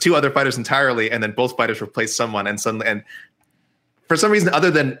 It was two other fighters entirely, and then both fighters replaced someone, and for some reason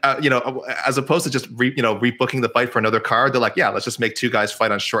other than as opposed to just rebooking the fight for another card, they're like, yeah, let's just make two guys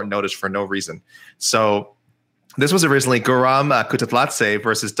fight on short notice for no reason. So this was originally Guram Kutateladze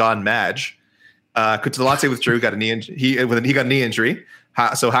versus Don Madge. Kutateladze withdrew, got a knee injury. He got a knee injury,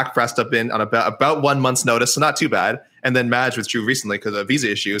 so Haqparast stepped in on about 1 month's notice, so not too bad. And then Madge withdrew recently because of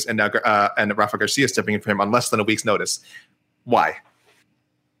visa issues, and now and Rafa Garcia stepping in for him on less than a week's notice. Why?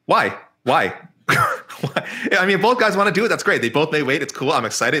 I mean, both guys want to do it. That's great. They both made weight. It's cool. I'm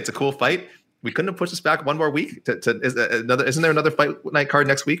excited. It's a cool fight. We couldn't have pushed this back one more week. Isn't there another fight night card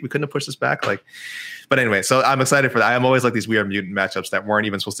next week? We couldn't have pushed this back. But anyway, so I'm excited for that. I'm always like these weird mutant matchups that weren't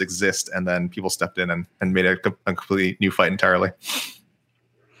even supposed to exist, and then people stepped in and made a completely new fight entirely.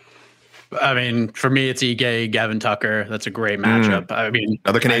 I mean, for me, it's Ige, Gavin Tucker. That's a great matchup. I mean,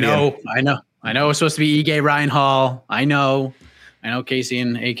 another Canadian. I know it's supposed to be Ige, Ryan Hall. I know Casey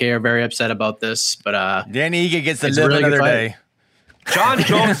and AK are very upset about this, but Danny Ige gets to live really another day. John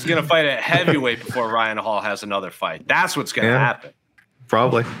Jones is going to fight at heavyweight before Ryan Hall has another fight. That's what's going to happen.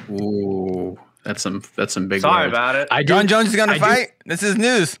 Probably. Ooh, that's some big. Sorry words. about it. John Jones is going to fight. This is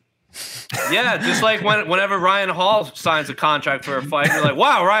news. Yeah, just like whenever Ryan Hall signs a contract for a fight, you're like,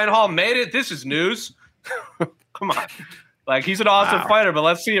 wow, Ryan Hall made it. This is news. Come on. Like, he's an awesome fighter, but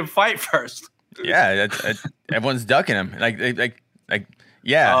let's see him fight first. Yeah, everyone's ducking him.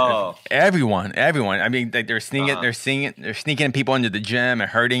 Everyone. I mean, they're sneaking people into the gym and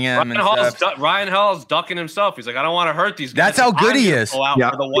hurting him. Ryan Hall's ducking himself. He's like, I don't want to hurt these guys. That's how good he is. Go out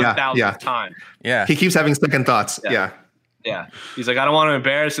for the 1,000th time. Yeah, he keeps having second thoughts. Yeah. He's like, I don't want to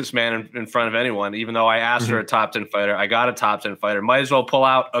embarrass this man in front of anyone. Even though I asked for a top 10 fighter, I got a top 10 fighter. Might as well pull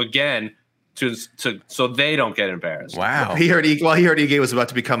out again. So they don't get embarrassed. Wow. He heard Ige was about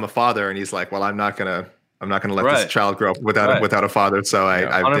to become a father, and he's like, well, I'm not gonna let this child grow up without a father. So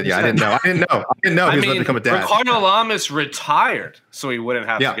I didn't know he was about to become a dad. Ricardo Lamas retired, so he wouldn't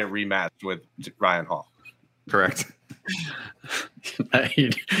have to get rematched with Ryan Hall. Correct. Now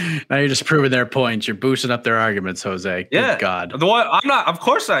you're just proving their points. You're boosting up their arguments, Jose. Yeah. Good God. I'm not. Of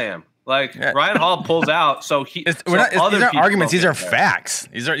course I am. Ryan Hall pulls out, so these aren't arguments. These are facts.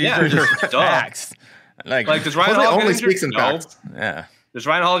 These are just facts. Like does Ryan Hall get injured? No. Facts. Yeah. Does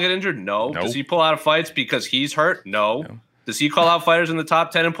Ryan Hall get injured? No. Nope. Does he pull out of fights because he's hurt? No. Does he call out fighters in the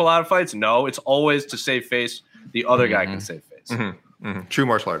top 10 and pull out of fights? No. It's always to save face. The other guy can save face. True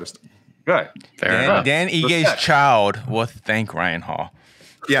martial artist. Right. Fair enough. Dan Ige's child will thank Ryan Hall.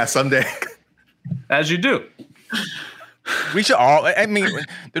 Yeah, someday. As you do. We should all. I mean,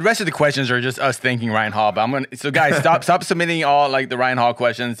 the rest of the questions are just us thanking Ryan Hall. But so guys, stop submitting all like the Ryan Hall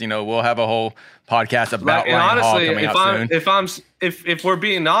questions. You know, we'll have a whole podcast about Ryan Hall coming out soon. If we're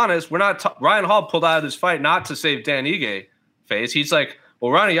being honest, we're not. Ryan Hall pulled out of this fight not to save Dan Ige face. He's like,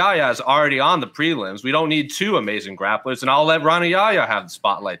 well, Rani Yahya is already on the prelims. We don't need two amazing grapplers, and I'll let Rani Yahya have the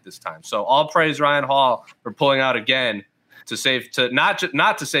spotlight this time. So all praise Ryan Hall for pulling out again not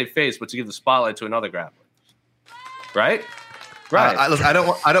to save face, but to give the spotlight to another grappler. Right.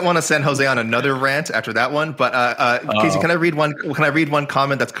 I don't want to send Jose on another rant after that one, but Casey, can I read one? Can I read one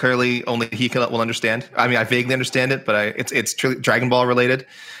comment that's clearly only he will understand? I mean, I vaguely understand it, but it's truly Dragon Ball related.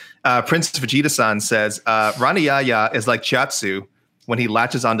 Prince Vegeta-san says Rani Yahya is like Chiatsu when he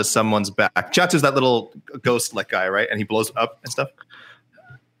latches onto someone's back. Chiatsu's that little ghost-like guy, right? And he blows up and stuff.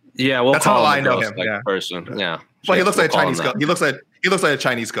 Yeah, that's how I know him. Yeah. Person. Yeah. Well, he looks like a Chinese ghost. He looks like a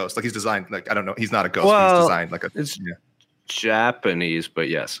Chinese ghost. Like he's designed. Like I don't know. He's not a ghost. Well, he's designed like a. It's Japanese, but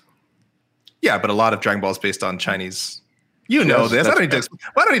yes. Yeah, but a lot of Dragon Ball is based on Chinese. You know this. I don't need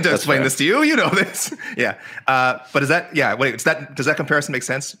to explain this to you. You know this. Yeah. But is that? Yeah. Wait. Does that comparison make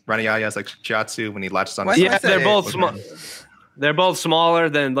sense? Rani Yahya is like Chiatsu when he latches on. Yeah, they're both small. They're both smaller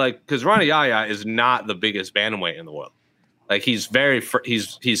than because Rani Yahya is not the biggest bantamweight in the world. Like he's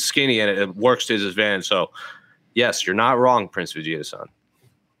he's skinny and it works to his advantage. So yes, you're not wrong, Prince Vegeta-san.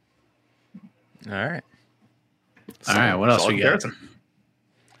 All right. All right. What else we got?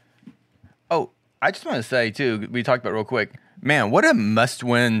 Oh, I just want to say too. We talked about real quick. Man, what a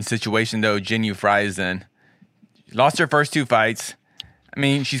must-win situation though. Jinh Yu Frey is in. Lost her first two fights. I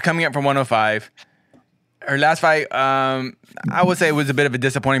mean, she's coming up from 105. Her last fight, I would say it was a bit of a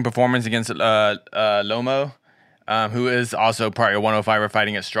disappointing performance against Lomo, who is also part of 105er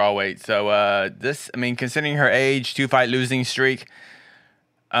fighting at strawweight. So considering her age, 2-fight losing streak,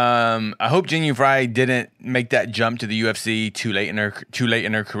 I hope Jinh Yu Frey didn't make that jump to the UFC too late in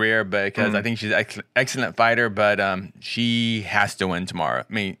her career, because I think she's an excellent fighter, but she has to win tomorrow.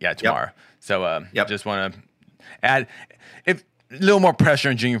 Tomorrow. Yep. So just want to add a little more pressure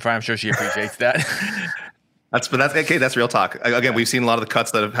on Jinh Yu Frey. I'm sure she appreciates that. That's okay. That's real talk. Again, we've seen a lot of the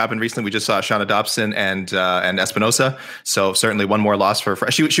cuts that have happened recently. We just saw Shana Dobson and Espinosa. So certainly one more loss for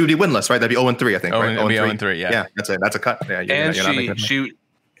she would be winless, right? That'd be 0-3, I think. Right? 0-3. Yeah. That's a cut. Yeah,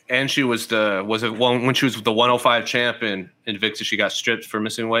 she was when she was the 105 champion in Invicta, she got stripped for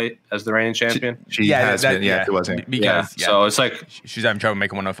missing weight as the reigning champion. She has been. Yeah, it wasn't. So it's like she's having trouble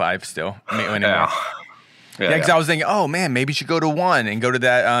making 105 still. Yeah, because I was thinking, oh man, maybe she go to one and go to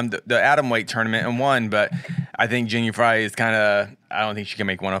that the atomweight tournament and won. But I think Jinh Yu Frey is kind of. I don't think she can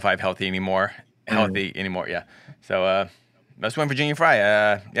make 105 healthy anymore. Yeah. So must win for Jinh Yu Frey.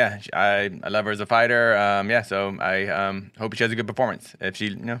 I love her as a fighter. So I hope she has a good performance. If she,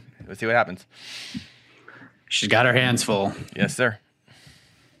 let's see what happens. She's got her hands full. Yes, sir.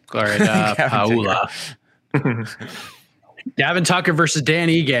 Gloria Paula. Gavin Tucker versus Dan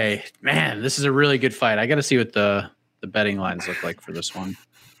Ige. Man, this is a really good fight. I got to see what the betting lines look like for this one.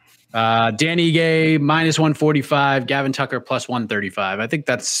 Dan Ige minus 145, Gavin Tucker plus 135. I think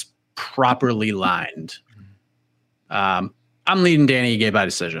that's properly lined. I'm leading Dan Ige by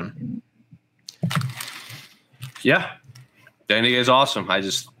decision. Yeah. Dan Ige is awesome.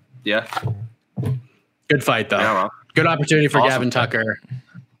 Good fight, though. Yeah, good opportunity for Gavin Tucker.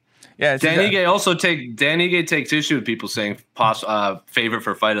 Yeah, Dan Ige takes issue with people saying favorite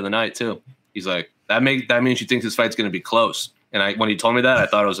for fight of the night too. He's like, that means you think this fight's going to be close. And when he told me that, I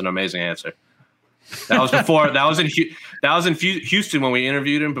thought it was an amazing answer. That was before. that was in Houston when we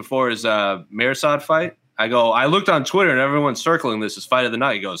interviewed him before his Mirsad fight. I looked on Twitter and everyone's circling this as fight of the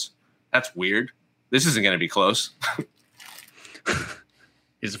night. He goes, that's weird. This isn't going to be close.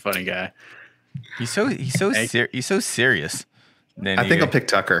 He's a funny guy. He's so serious. I think I'll pick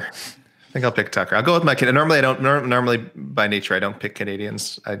Tucker. I'll go with my kid. Normally by nature, I don't pick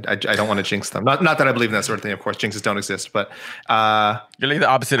Canadians. I don't want to jinx them. Not that I believe in that sort of thing. Of course, jinxes don't exist. But you're like the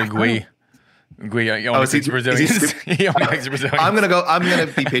opposite of Gui. Gui only picks Brazilians. He only picks Brazilians. I'm gonna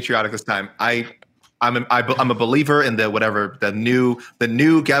be patriotic this time. I'm a believer in the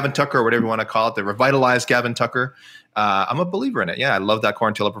new Gavin Tucker, or whatever you want to call it, the revitalized Gavin Tucker. I'm a believer in it. Yeah, I love that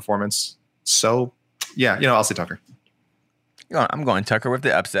Quarantilla performance. So yeah, I'll say Tucker. I'm going Tucker with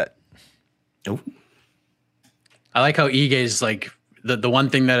the upset. Nope. I like how Ige's like the one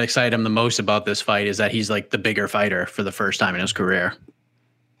thing that excited him the most about this fight is that he's like the bigger fighter for the first time in his career.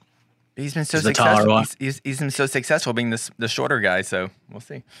 He's been so successful. He's been so successful being the shorter guy. So we'll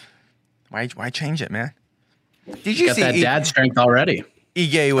see. Why change it, man? Did you see that dad strength already?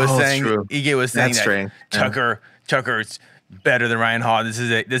 Ige was saying that Tucker's better than Ryan Hall. This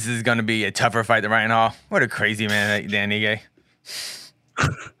is going to be a tougher fight than Ryan Hall. What a crazy man, Dan Ige.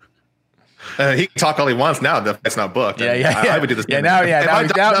 He can talk all he wants now. It's not booked. Yeah. I would do this. Yeah,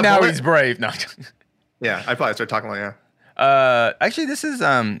 now he's brave. No. Yeah, I'd probably start talking like that. Actually, this is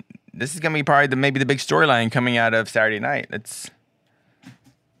gonna be probably maybe the big storyline coming out of Saturday night.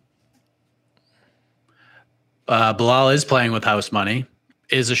 Bilal is playing with house money.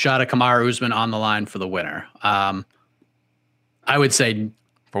 Is a shot at Kamaru Usman on the line for the winner? I would say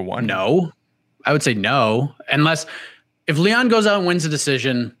for one, no. I would say no, unless if Leon goes out and wins a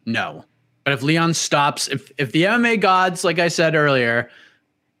decision, no. But if Leon stops, if the MMA gods, like I said earlier,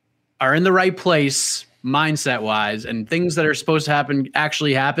 are in the right place mindset wise, and things that are supposed to happen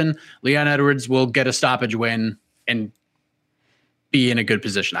actually happen, Leon Edwards will get a stoppage win and be in a good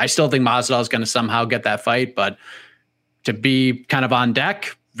position. I still think Masvidal is going to somehow get that fight, but to be kind of on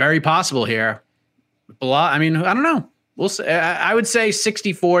deck, very possible here. I mean, I don't know. We'll say, I would say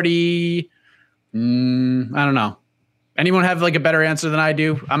 60-40. I don't know. Anyone have like a better answer than I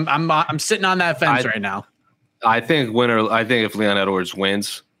do? I'm sitting on that fence right now. I think if Leon Edwards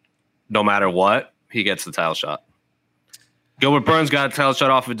wins, no matter what, he gets the title shot. Gilbert Burns got a title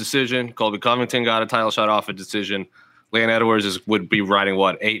shot off a decision. Colby Covington got a title shot off a decision. Leon Edwards would be riding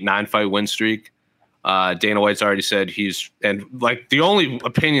 8-9 fight win streak. Dana White's already said the only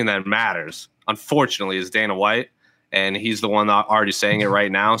opinion that matters, unfortunately, is Dana White, and he's the one already saying it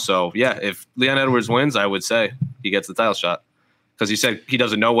right now. So yeah, if Leon Edwards wins, I would say he gets the title shot because he said he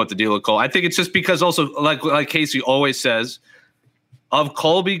doesn't know what to deal with Cole. I think it's just because also like Casey always says, of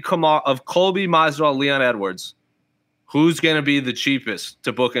Colby Masvidal, Leon Edwards, who's going to be the cheapest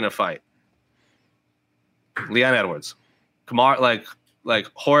to book in a fight? Leon Edwards. Kamar, like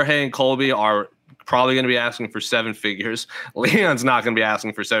Jorge and Colby are probably going to be asking for 7 figures. Leon's not going to be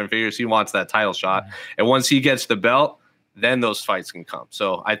asking for 7 figures. He wants that title shot. And once he gets the belt, then those fights can come.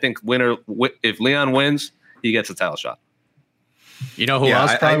 So I think if Leon wins, he gets a title shot. You know who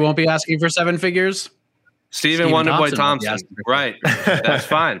else probably won't be asking for 7 figures? Stephen Wonderboy Thompson. Right. That's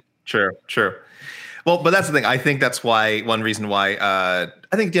fine. True. Well, but that's the thing. I think that's one reason why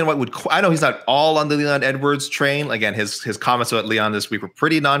I think Dana White would. I know he's not all on the Leon Edwards train. Again, his comments about Leon this week were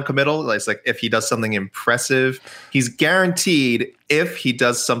pretty non-committal. It's like if he does something impressive, he's guaranteed if he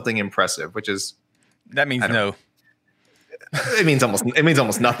does something impressive, which is that means no. It means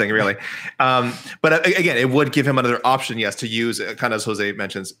almost nothing really. But again, it would give him another option, yes, to use, kind of as Jose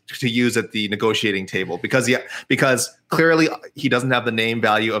mentions, to use at the negotiating table because clearly he doesn't have the name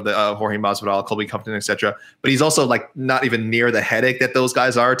value of the Jorge Masvidal, Colby Covington, etc. But he's also like not even near the headache that those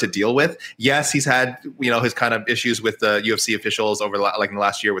guys are to deal with. Yes, he's had his kind of issues with the UFC officials over like in the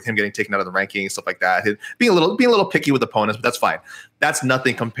last year with him getting taken out of the rankings, stuff like that. Being a little picky with opponents, but that's fine. That's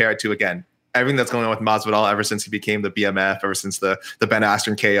nothing compared to everything that's going on with Masvidal ever since he became the BMF, ever since the Ben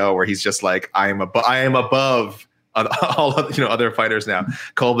Askren KO, where he's just like, I am above all other fighters now.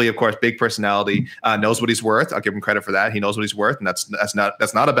 Colby, of course, big personality, knows what he's worth. I'll give him credit for that. He knows what he's worth, and that's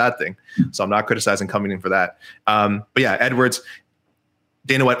not a bad thing. So I'm not criticizing coming in for that. But yeah, Edwards,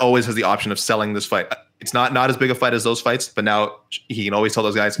 Dana White always has the option of selling this fight. It's not as big a fight as those fights, but now he can always tell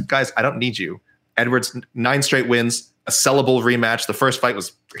those guys, I don't need you. Edwards, 9 straight wins. A sellable rematch. The first fight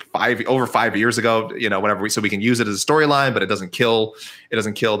was over 5 years ago, so we can use it as a storyline, but it doesn't kill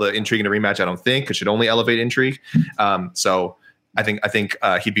the intrigue in a rematch. I don't think it should only elevate intrigue. So I think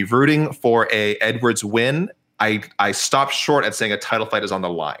he'd be rooting for a Edwards win. I stopped short at saying a title fight is on the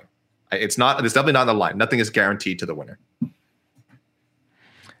line. It's definitely not on the line. Nothing is guaranteed to the winner.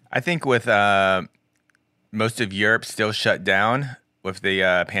 I think with most of Europe still shut down with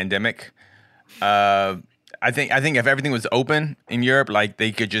the pandemic, I think if everything was open in Europe, like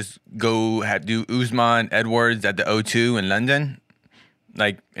they could just do Usman Edwards at the O2 in London,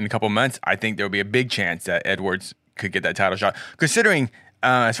 like in a couple of months, I think there would be a big chance that Edwards could get that title shot. Considering,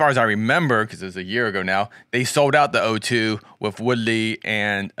 as far as I remember, because it was a year ago now, they sold out the O2 with Woodley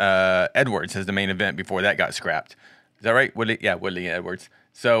and Edwards as the main event before that got scrapped. Is that right? Woodley and Edwards.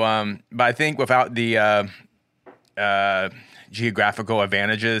 So, but I think without the geographical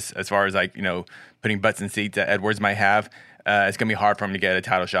advantages, as far as putting butts in seats that Edwards might have, it's going to be hard for him to get a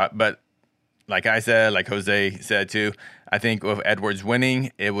title shot. But like I said, like Jose said too, I think with Edwards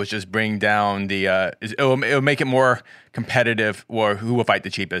winning, it will just bring down it'll make it more competitive or who will fight the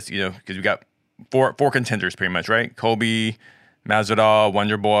cheapest, because we got four contenders pretty much, right? Colby, Masvidal,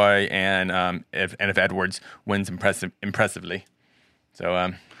 Wonderboy, and if Edwards wins impressively.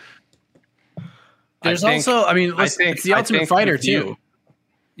 So it's the Ultimate Fighter too.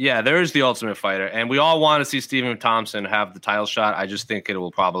 Yeah, there is the Ultimate Fighter, and we all want to see Stephen Thompson have the title shot. I just think it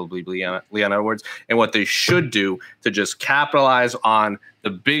will probably be Leon Edwards. And what they should do to just capitalize on the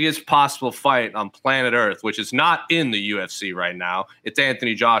biggest possible fight on planet Earth, which is not in the UFC right now. It's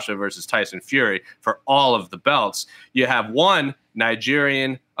Anthony Joshua versus Tyson Fury for all of the belts. You have one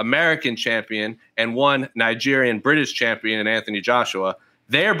Nigerian American champion and one Nigerian British champion in Anthony Joshua.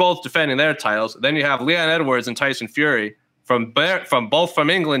 They're both defending their titles. Then you have Leon Edwards and Tyson Fury from both from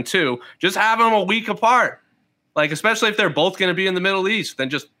England too. Just have them a week apart. Like, especially if they're both going to be in the Middle East, then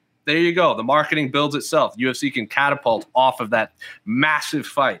just there you go. The marketing builds itself. UFC can catapult off of that massive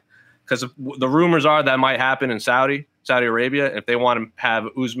fight, because the rumors are that might happen in Saudi Arabia. If they want to have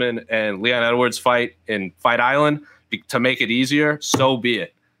Usman and Leon Edwards fight in Fight Island to make it easier, so be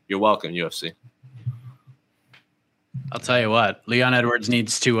it. You're welcome, UFC. I'll tell you what, Leon Edwards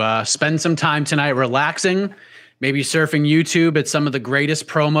needs to spend some time tonight relaxing, maybe surfing YouTube at some of the greatest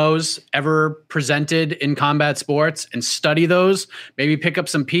promos ever presented in combat sports and study those, maybe pick up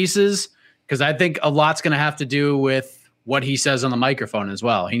some pieces, because I think a lot's going to have to do with what he says on the microphone as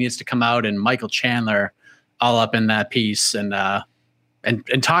well. He needs to come out and Michael Chandler all up in that piece and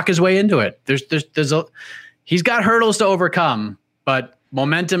talk his way into it. He's got hurdles to overcome, but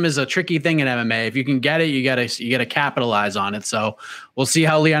momentum is a tricky thing in MMA. If you can get it, you gotta capitalize on it. So we'll see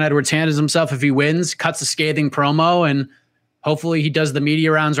how Leon Edwards handles himself. If he wins, cuts a scathing promo, and hopefully he does the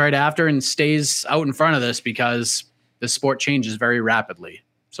media rounds right after and stays out in front of this, because the sport changes very rapidly.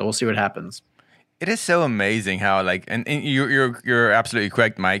 So we'll see what happens. It is so amazing how, like, and you're absolutely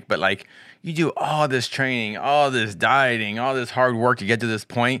correct, Mike, but like, you do all this training, all this dieting, all this hard work to get to this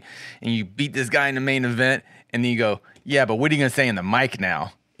point, and you beat this guy in the main event, and then you go, yeah, but what are you gonna say in the mic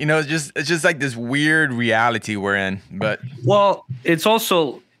now? You know, it's just like this weird reality we're in. But well, it's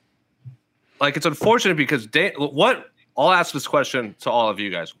also like, it's unfortunate because I'll ask this question to all of you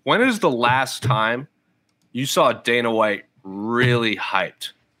guys. When is the last time you saw Dana White really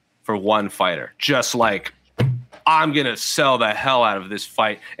hyped for one fighter? Just like, I'm gonna sell the hell out of this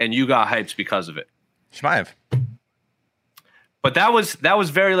fight, and you got hyped because of it. Chimaev. But that was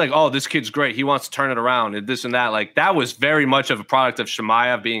very like, oh, this kid's great. He wants to turn it around and this and that. Like, that was very much of a product of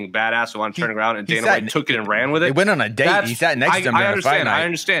Chimaev being badass and wanted to turn it around, and Dana White took it and ran with it. They went on a date. He sat next to him during the fight night. I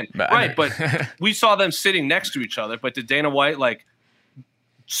understand. But we saw them sitting next to each other. But did Dana White like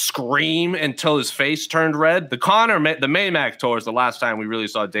scream until his face turned red? The Maymac tour is the last time we really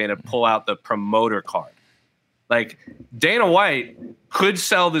saw Dana pull out the promoter card. Like, Dana White could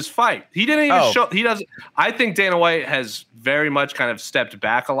sell this fight. He didn't even show. He doesn't. I think Dana White has very much kind of stepped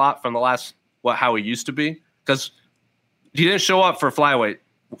back a lot from the last how he used to be, because he didn't show up for flyweight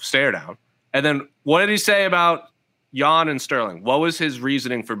stare down. And then what did he say about Jan and Sterling? What was his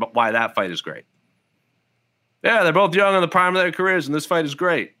reasoning for why that fight is great? Yeah, they're both young in the prime of their careers, and this fight is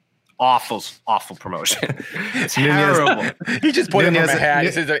great. Awful promotion. Terrible. He just put him in a hat.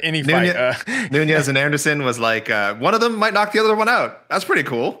 He says any fight. Nunez and Anderson was like, one of them might knock the other one out. That's pretty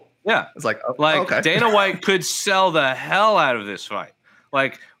cool. Yeah. It's like, okay. Dana White could sell the hell out of this fight.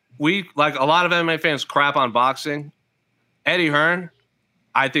 Like, a lot of MMA fans crap on boxing. Eddie Hearn,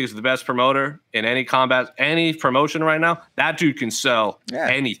 I think, is the best promoter in any promotion right now. That dude can sell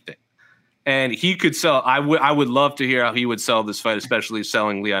anything. And he could sell. I would love to hear how he would sell this fight, especially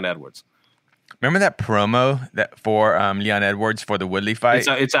selling Leon Edwards. Remember that promo for Leon Edwards for the Woodley fight?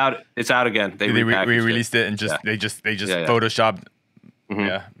 It's out. It's out again. They re-released it and they just photoshopped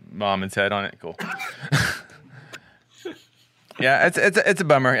Mohammed's head on it. Cool. Yeah, it's a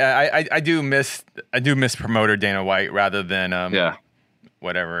bummer. I do miss promoter Dana White rather than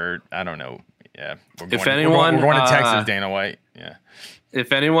whatever. I don't know. Yeah, we're going to Texas, Dana White. Yeah.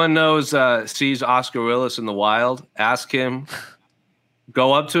 If anyone sees Oscar Willis in the wild, ask him.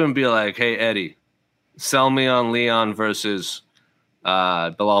 Go up to him and be like, "Hey Eddie, sell me on Leon versus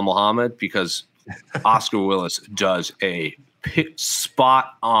Bilal Muhammad, because Oscar Willis does a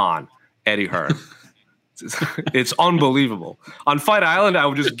spot on Eddie Hearn." It's unbelievable. On Fight Island, I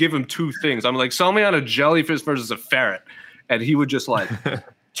would just give him two things. I'm like, sell me on a jellyfish versus a ferret, and he would just like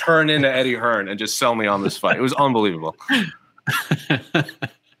turn into Eddie Hearn and just sell me on this fight. It was unbelievable.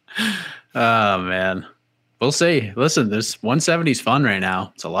 Oh man, we'll see. Listen, this 170 is fun right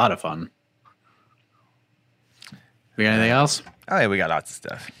now. It's a lot of fun. We got anything else? Oh yeah, we got lots of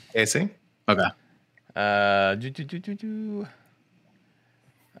stuff. AC. Okay. Trying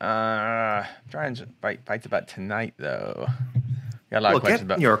to fights about tonight though. Got a lot of questions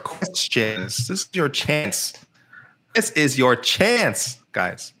about your questions. This is your chance. This is your chance,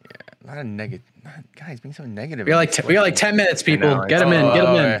 guys. Yeah, a lot of negative. Guys, being so negative. We got like 10 minutes, people. Get them in. Get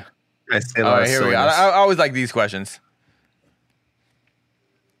them in. All right, here we go. I always like these questions.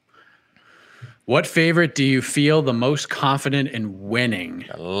 What favorite do you feel the most confident in winning?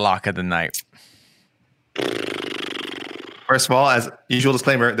 The lock of the night. First of all, as usual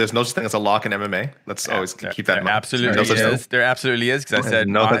disclaimer, there's no such thing as a lock in MMA. Let's always keep that in mind. There absolutely is. Because I said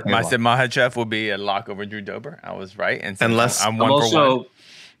Makhachev will be a lock over Drew Dober. I was right. And so I'm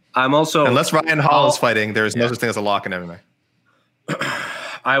also unless Ryan Hall is fighting, there is no such thing as a lock in MMA.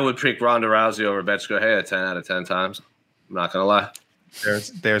 I would pick Ronda Rousey over Bethe Correia 10 out of 10 times. I'm not gonna lie.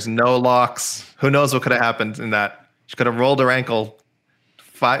 There's no locks. Who knows what could have happened in that? She could have rolled her ankle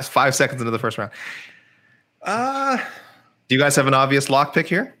 5 seconds into the first round. Do you guys have an obvious lock pick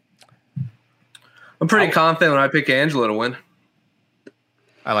here? I'm pretty confident when I pick Angela to win.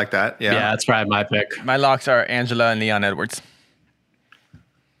 I like that. Yeah, that's probably my pick. My locks are Angela and Leon Edwards.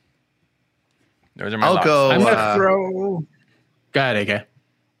 Those are my locks. I'm gonna throw. Go ahead, AK.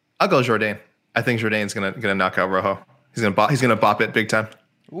 I'll go Jourdain. I think Jourdain's gonna knock out Rojo. He's gonna bop it big time.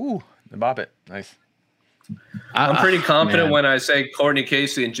 Ooh, the bop it. Nice. I'm pretty confident when I say Courtney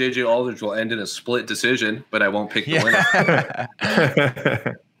Casey and JJ Aldridge will end in a split decision, but I won't pick the winner.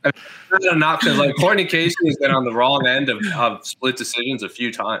 Not like Courtney Casey has been on the wrong end of split decisions a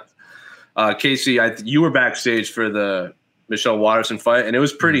few times. Casey, you were backstage for the Michelle Waterson fight, and it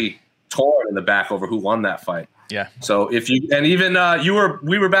was pretty torn in the back over who won that fight. Yeah. So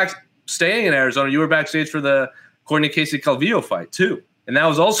we were back staying in Arizona. You were backstage for the Courtney Casey Calvillo fight too. And that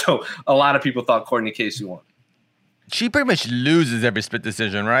was also a lot of people thought Courtney Casey won. She pretty much loses every split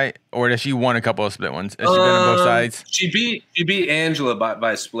decision, right? Or does she won a couple of split ones? Has she been on both sides? She beat Angela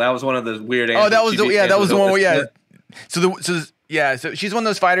by split. That was one of the weird. That was the one. Yeah. So she's one of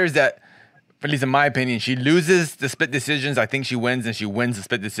those fighters that, at least in my opinion, she loses the split decisions. I think she wins, and she wins the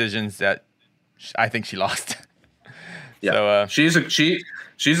split decisions that I think she lost. Yeah. So,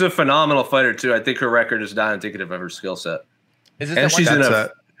 she's a phenomenal fighter too. I think her record is not indicative of her skill set. Is this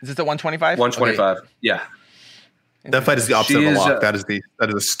the 125? 125. Okay. Yeah. That fight is the opposite of a lock. That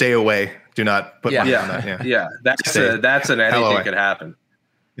is a stay away. Do not put money on that. Yeah. That's an anything could happen.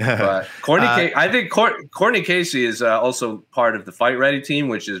 But I think Courtney Casey is also part of the Fight Ready team,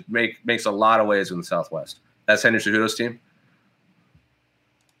 which makes a lot of waves in the Southwest. That's Henry Cejudo's team.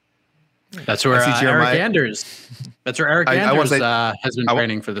 That's where Eric Anders. That's where Eric Anders has been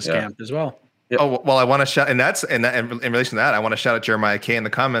training for this camp as well. Yep. Oh, well, I want to shout, and in relation to that, I want to shout out Jeremiah K in the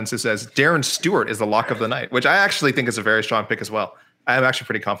comments who says Darren Stewart is the lock of the night, which I actually think is a very strong pick as well. I am actually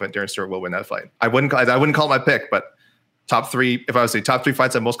pretty confident Darren Stewart will win that fight. I wouldn't call it my pick, but top three, if I was to say top 3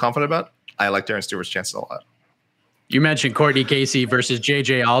 fights I'm most confident about, I like Darren Stewart's chances a lot. You mentioned Courtney Casey versus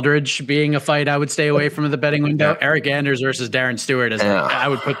JJ Aldridge being a fight I would stay away from the betting window. Eric Anders versus Darren Stewart I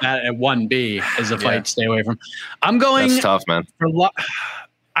would put that at 1B as a fight to stay away from. I'm going. That's tough, man.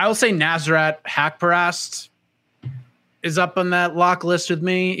 I will say Nasrat Haqparast is up on that lock list with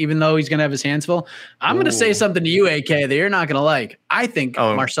me, even though he's going to have his hands full. I'm going to say something to you, AK, that you're not going to like. I think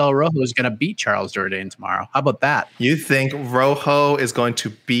Marcelo Rojo is going to beat Charles Jourdain tomorrow. How about that? You think Rojo is going to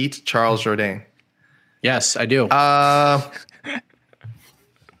beat Charles Jourdain? Yes, I do.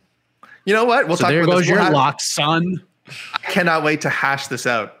 You know what? There goes your lock, son. I cannot wait to hash this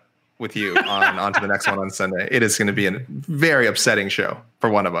out with you on to the next one on Sunday. It is going to be a very upsetting show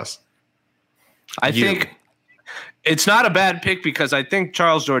for one of us. I think it's not a bad pick because I think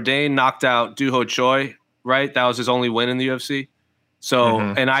Charles Jourdain knocked out Doo Ho Choi, right? That was his only win in the UFC. So,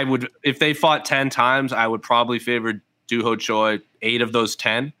 and I would, if they fought 10 times, I would probably favor Doo Ho Choi 8 of those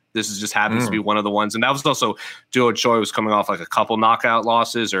 10. This is just happens to be one of the ones. And that was also Doo Ho Choi was coming off like a couple knockout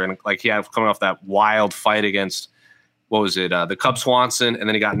losses he had coming off that wild fight against, what was it? The Cub Swanson. And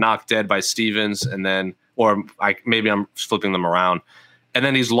then he got knocked dead by Stevens. And then, maybe I'm flipping them around. And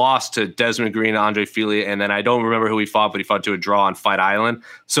then he's lost to Desmond Green, Andre Fili. And then I don't remember who he fought, but he fought to a draw on Fight Island.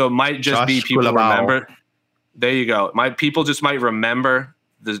 So it might just be people remember. There you go. People just might remember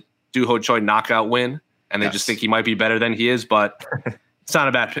the Doo Ho Choi knockout win. And they just think he might be better than he is. But it's not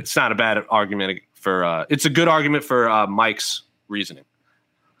a bad argument for, it's a good argument for Mike's reasoning.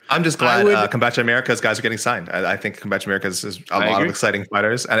 I'm just glad Combat America's guys are getting signed. I think Combat America's is a lot of exciting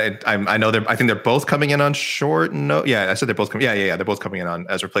fighters, and I know I think they're both coming in on short note. Yeah, I said they're both coming. Yeah, they're both coming in on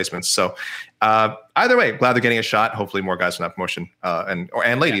as replacements. So either way, glad they're getting a shot. Hopefully, more guys from that promotion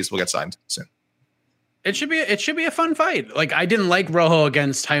and ladies will get signed soon. It should be a fun fight. Like I didn't like Rojo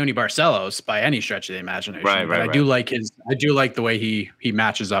against Raoni Barcelos by any stretch of the imagination. Right. I do like the way he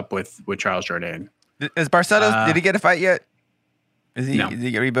matches up with Charles Jourdain. Is Barcelos? Did he get a fight yet? Did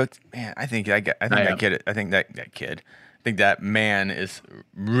he get rebooked? Man, I think that man is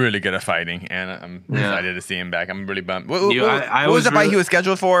really good at fighting, and I'm excited to see him back. I'm really bummed. What was the fight he was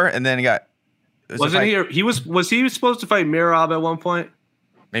scheduled for, and then he got? Was he supposed to fight Mirab at one point?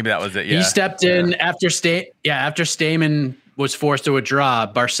 Maybe that was it. Yeah. He stepped in after Stamen was forced to withdraw.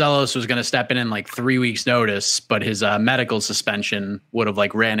 Barcelos was going to step in like 3 weeks notice, but his medical suspension would have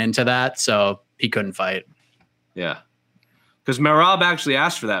like ran into that. So he couldn't fight. Yeah. Because Merab actually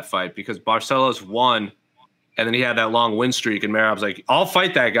asked for that fight because Barcelos won. And then he had that long win streak, and Merab's like, I'll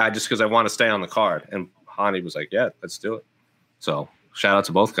fight that guy just because I want to stay on the card. And Hani was like, yeah, let's do it. So shout out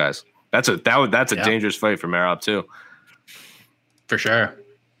to both guys. That's a dangerous fight for Merab too. For sure.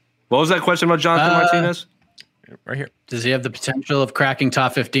 What was that question about Jonathan Martinez? Right here. Does he have the potential of cracking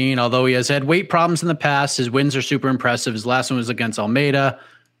top 15? Although he has had weight problems in the past, his wins are super impressive. His last one was against Almeida,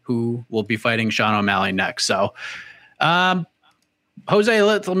 who will be fighting Sean O'Malley next. So, Jose,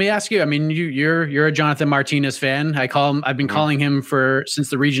 let me ask you. I mean, you're a Jonathan Martinez fan. I've been calling him since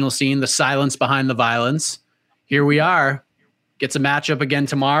the regional scene, the silence behind the violence. Here we are. Gets a matchup again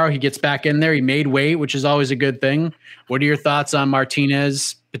tomorrow. He gets back in there. He made weight, which is always a good thing. What are your thoughts on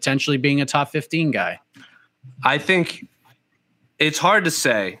Martinez potentially being a top 15 guy? I think it's hard to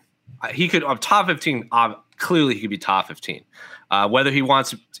say. He could top 15. Clearly, he could be top 15. Whether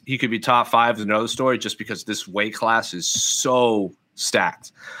he could be top 5 is another story. Just because this weight class is so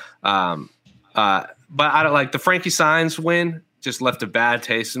stacked. But I don't like the Frankie Saenz win. Just left a bad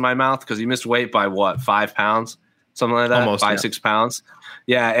taste in my mouth because he missed weight by 5 pounds, something like that. Almost 6 pounds.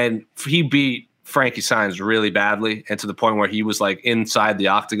 Yeah, and he beat Frankie Saenz really badly, and to the point where he was like inside the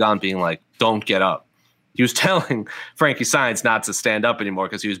octagon, being like, "Don't get up." He was telling Frankie Saenz not to stand up anymore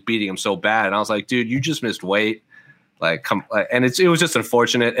because he was beating him so bad. And I was like, dude, you just missed weight. Like, come, and it was just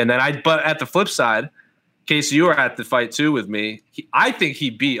unfortunate. And then but at the flip side, Casey, you were at the fight too with me. I think he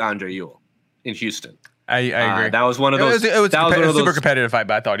beat Andre Ewell in Houston. I agree. That was one of those. It was a super competitive fight,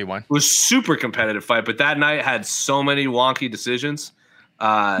 but I thought he won. It was super competitive fight, but that night had so many wonky decisions.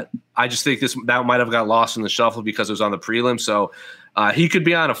 I just think that might have got lost in the shuffle because it was on the prelim. So he could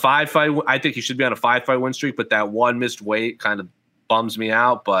be on a 5-fight. I think he should be on a 5-fight win streak, but that one missed weight kind of bums me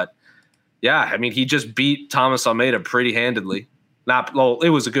out. But yeah, I mean, he just beat Thomas Almeida pretty handedly.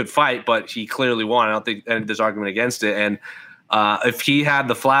 It was a good fight, but he clearly won. I don't think there's argument against it. And if he had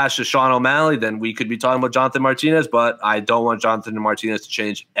the flash of Sean O'Malley, then we could be talking about Jonathan Martinez, but I don't want Jonathan Martinez to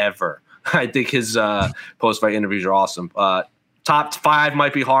change ever. I think his post-fight interviews are awesome. Top 5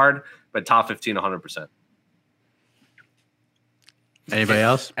 might be hard, but top 15, 100%. Anybody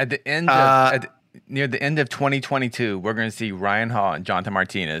else? At the end near the end of 2022, we're going to see Ryan Hall and Jonathan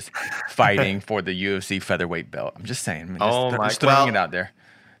Martinez fighting for the UFC featherweight belt. I'm just saying. Just throwing it out there.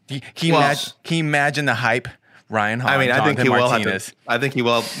 Can you imagine the hype? Ryan Hall. I mean, I think he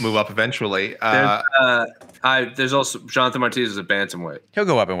will move up eventually. There's also Jonathan Martinez is a bantamweight. He'll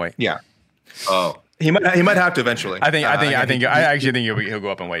go up in weight. Yeah. Oh. He might have to eventually. I actually think he'll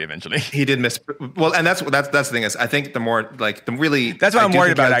go up in weight eventually. He did miss. Well, and that's the thing is, I think that's what I'm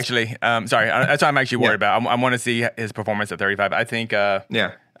worried about actually. That's what I'm actually worried about. I want to see his performance at 35. I think. I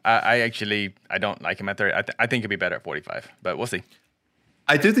don't like him at 30. I think he'll be better at 45, but we'll see.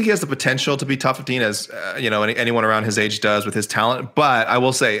 I do think he has the potential to be top 15, as anyone around his age does with his talent. But I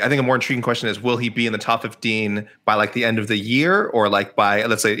will say, I think a more intriguing question is, will he be in the top 15 by like the end of the year, or like by,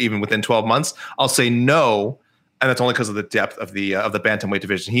 let's say, even within 12 months? I'll say no, and that's only because of the depth of the bantamweight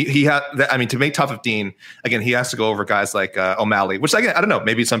division. He had, to make top 15 again, he has to go over guys like O'Malley, which again, I don't know.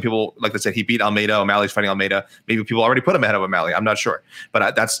 Maybe some people, like they said, he beat Almeida. O'Malley's fighting Almeida. Maybe people already put him ahead of O'Malley. I'm not sure,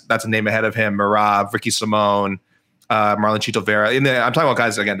 but that's a name ahead of him. Merab, Ricky Simon. Marlon Chito Vera. I'm talking about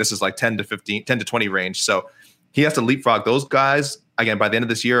guys, again, this is like 10 to 20 range. So he has to leapfrog those guys, again, by the end of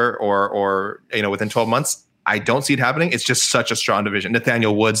this year or within 12 months. I don't see it happening. It's just such a strong division.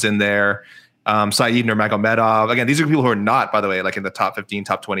 Nathaniel Woods in there, Saeed Nurmagomedov. Again, these are people who are not, by the way, like in the top 15,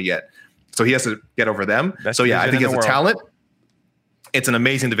 top 20 yet. So he has to get over them. I think he has the talent. It's an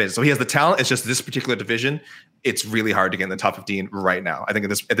amazing division. So he has the talent. It's just this particular division. It's really hard to get in the top 15 right now. I think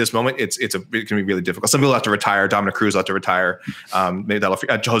at this moment, it can be really difficult. Some people have to retire. Dominic Cruz will have to retire. Maybe that'll free,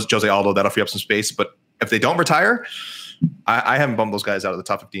 Jose Aldo, that'll free up some space. But if they don't retire, I haven't bumped those guys out of the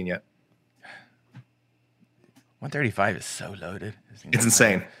top 15 yet. 135 is so loaded. It's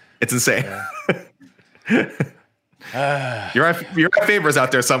insane. It's insane. Yeah. Your favors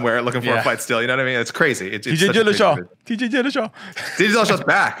out there somewhere looking for a fight still. You know what I mean? It's crazy. TJ Dillashaw's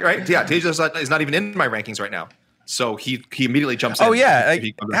back, right? Yeah, TJ Dillashaw is not even in my rankings right now. So he immediately jumps in. Oh, yeah.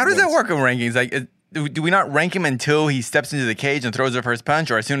 How does that work in rankings? Like, do we not rank him until he steps into the cage and throws the first punch,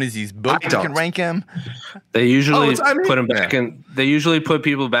 or as soon as he's booked, we can rank him? They usually put him back in. They usually put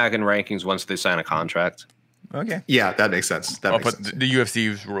people back in rankings once they sign a contract. Okay. Yeah, that makes sense. The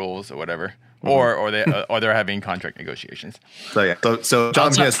UFC's rules or whatever. Mm-hmm. Or they're having contract negotiations. So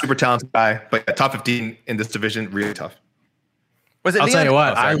Jonathan is a super talented guy, but top 15 in this division, really tough. Was it I'll Leon? tell you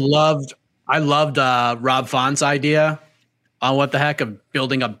what, Oh, I loved Rob Font's idea on what the heck of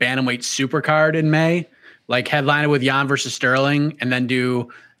building a bantamweight supercard in May, like headline it with Jan versus Sterling, and then do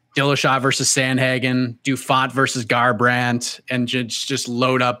Dillashaw versus Sandhagen, do Font versus Garbrandt, and just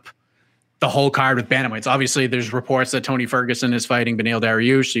load up the whole card with bantamweights. Obviously, there's reports that Tony Ferguson is fighting Beneil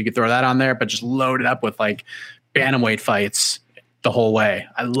Dariush, so you could throw that on there, but just load it up with like bantamweight fights the whole way.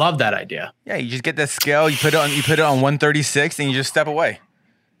 I love that idea. Yeah, you just get that scale, you put it on 136, and you just step away.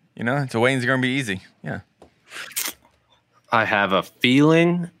 You know, so weightings are going to be easy. Yeah. I have a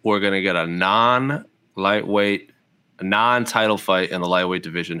feeling we're going to get a non-lightweight, a non-title fight in the lightweight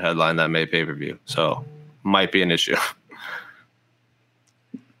division headline that May pay-per-view. So might be an issue.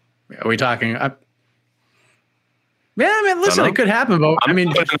 Are we talking? Yeah, I mean, listen, it could happen, but I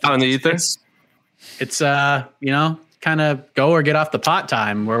mean, on the ether. It's kind of go or get off the pot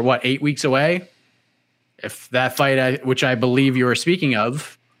time. We're 8 weeks away. If that fight, which I believe you were speaking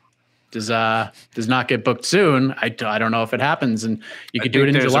of, does not get booked soon, I don't know if it happens, and you could do it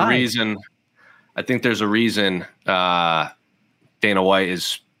in July. I think there's a reason Dana White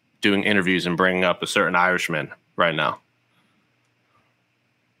is doing interviews and bringing up a certain Irishman right now.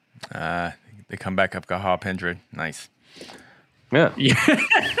 They come back up Gahal Pendred. Nice. Yeah.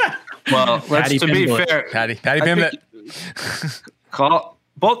 Well, to be fair, Patty Pimblett.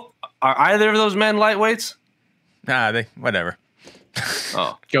 Both are either of those men lightweights? Nah, they whatever.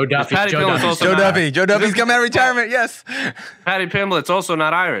 Oh, Joe Duffy. Joe Duffy's coming out of retirement. Yes. Patty Pimblett's also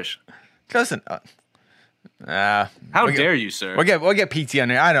not Irish. Listen. How dare you, sir? We'll get PT on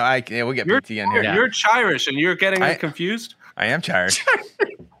there. I know. We'll get PT on here. You're Chirish, and you're getting confused. I am Chirish.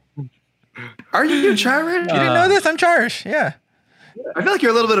 Are you Chirish? You didn't know this? I'm Chirish. Yeah. I feel like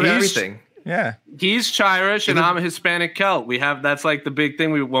you're a little bit of everything. Yeah. He's Chirish, and I'm a Hispanic Celt. That's like the big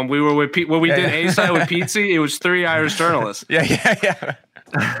thing. When we were with when we did A-Side with Pizzi, it was 3 Irish journalists. Yeah.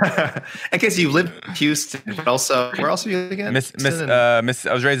 In case you live in Houston, but also where else are you again? I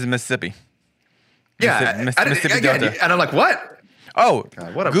was raised in Mississippi. Yeah, Mississippi Delta. And I'm like, what? Oh,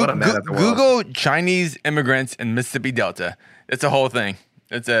 God, what a man at the world. Google Chinese immigrants in Mississippi Delta. It's a whole thing.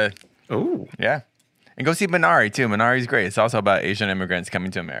 Yeah. And go see Minari too. Minari's great. It's also about Asian immigrants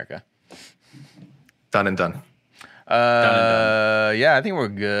coming to America. Done and done. Yeah, I think we're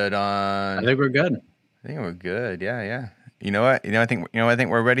good on. I think we're good. I think we're good. Yeah. You know what? I think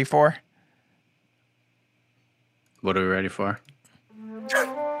we're ready for. What are we ready for?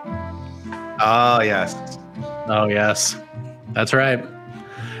 Oh yes. Oh yes. That's right.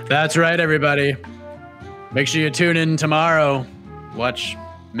 That's right, everybody. Make sure you tune in tomorrow. Watch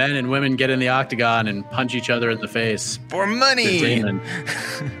men and women get in the octagon and punch each other in the face for money.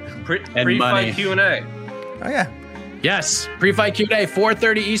 Pre-fight Q&A. Oh yeah. Yes, pre-fight Q&A,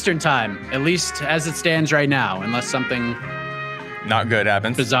 4:30 Eastern time, at least as it stands right now, unless something not good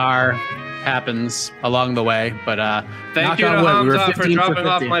happens, bizarre happens along the way. But thank you to Hamza for dropping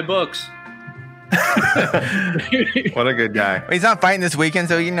off my books. What a good guy. He's not fighting this weekend,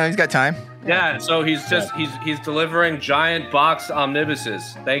 so he's got time. Yeah, so he's delivering giant box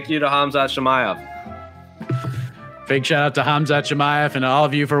omnibuses. Thank you to Hamzat Shemaev. Big shout out to Hamzat Shemaev and all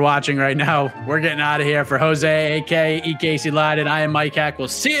of you for watching right now. We're getting out of here. For Jose, a.k.a. Casey Lyden, I am Mike Hack. We'll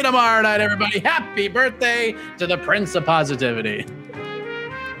see you tomorrow night, everybody. Happy birthday to the Prince of Positivity.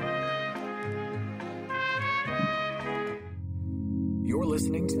 You're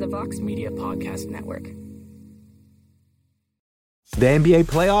listening to the Vox Media Podcast Network. The NBA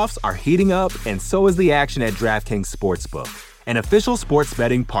playoffs are heating up, and so is the action at DraftKings Sportsbook, an official sports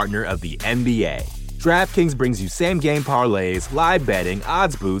betting partner of the NBA. DraftKings brings you same-game parlays, live betting,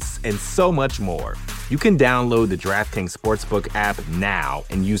 odds boosts, and so much more. You can download the DraftKings Sportsbook app now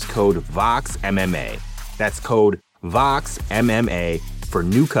and use code VOXMMA. That's code VOXMMA for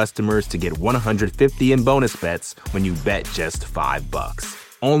new customers to get $150 in bonus bets when you bet just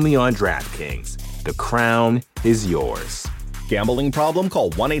 $5. Only on DraftKings. The crown is yours. Gambling problem?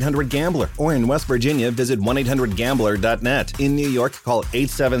 Call 1-800-GAMBLER. Or in West Virginia, visit 1-800-GAMBLER.net. In New York, call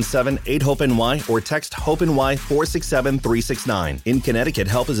 877-8-HOPE-NY or text HOPE-NY 467-369. In Connecticut,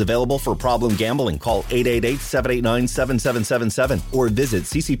 help is available for problem gambling. Call 888-789-7777 or visit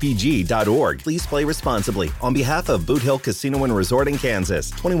ccpg.org. Please play responsibly. On behalf of Boot Hill Casino and Resort in Kansas,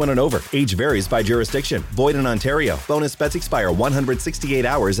 21 and over. Age varies by jurisdiction. Void in Ontario. Bonus bets expire 168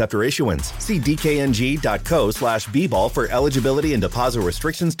 hours after issuance. See dkng.co/bball for eligibility and deposit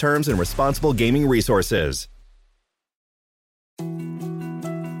restrictions, terms, and responsible gaming resources.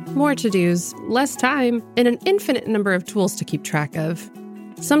 More to-dos, less time, and an infinite number of tools to keep track of.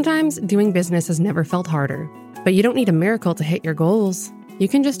 Sometimes doing business has never felt harder, but you don't need a miracle to hit your goals. you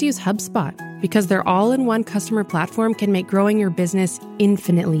can just use HubSpot because their all-in-one customer platform can make growing your business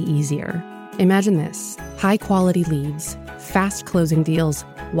infinitely easier. Imagine this: high-quality leads, fast closing deals,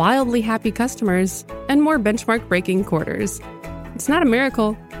 wildly happy customers, and more benchmark-breaking quarters. It's not a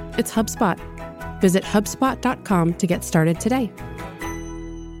miracle, it's HubSpot. Visit HubSpot.com to get started today.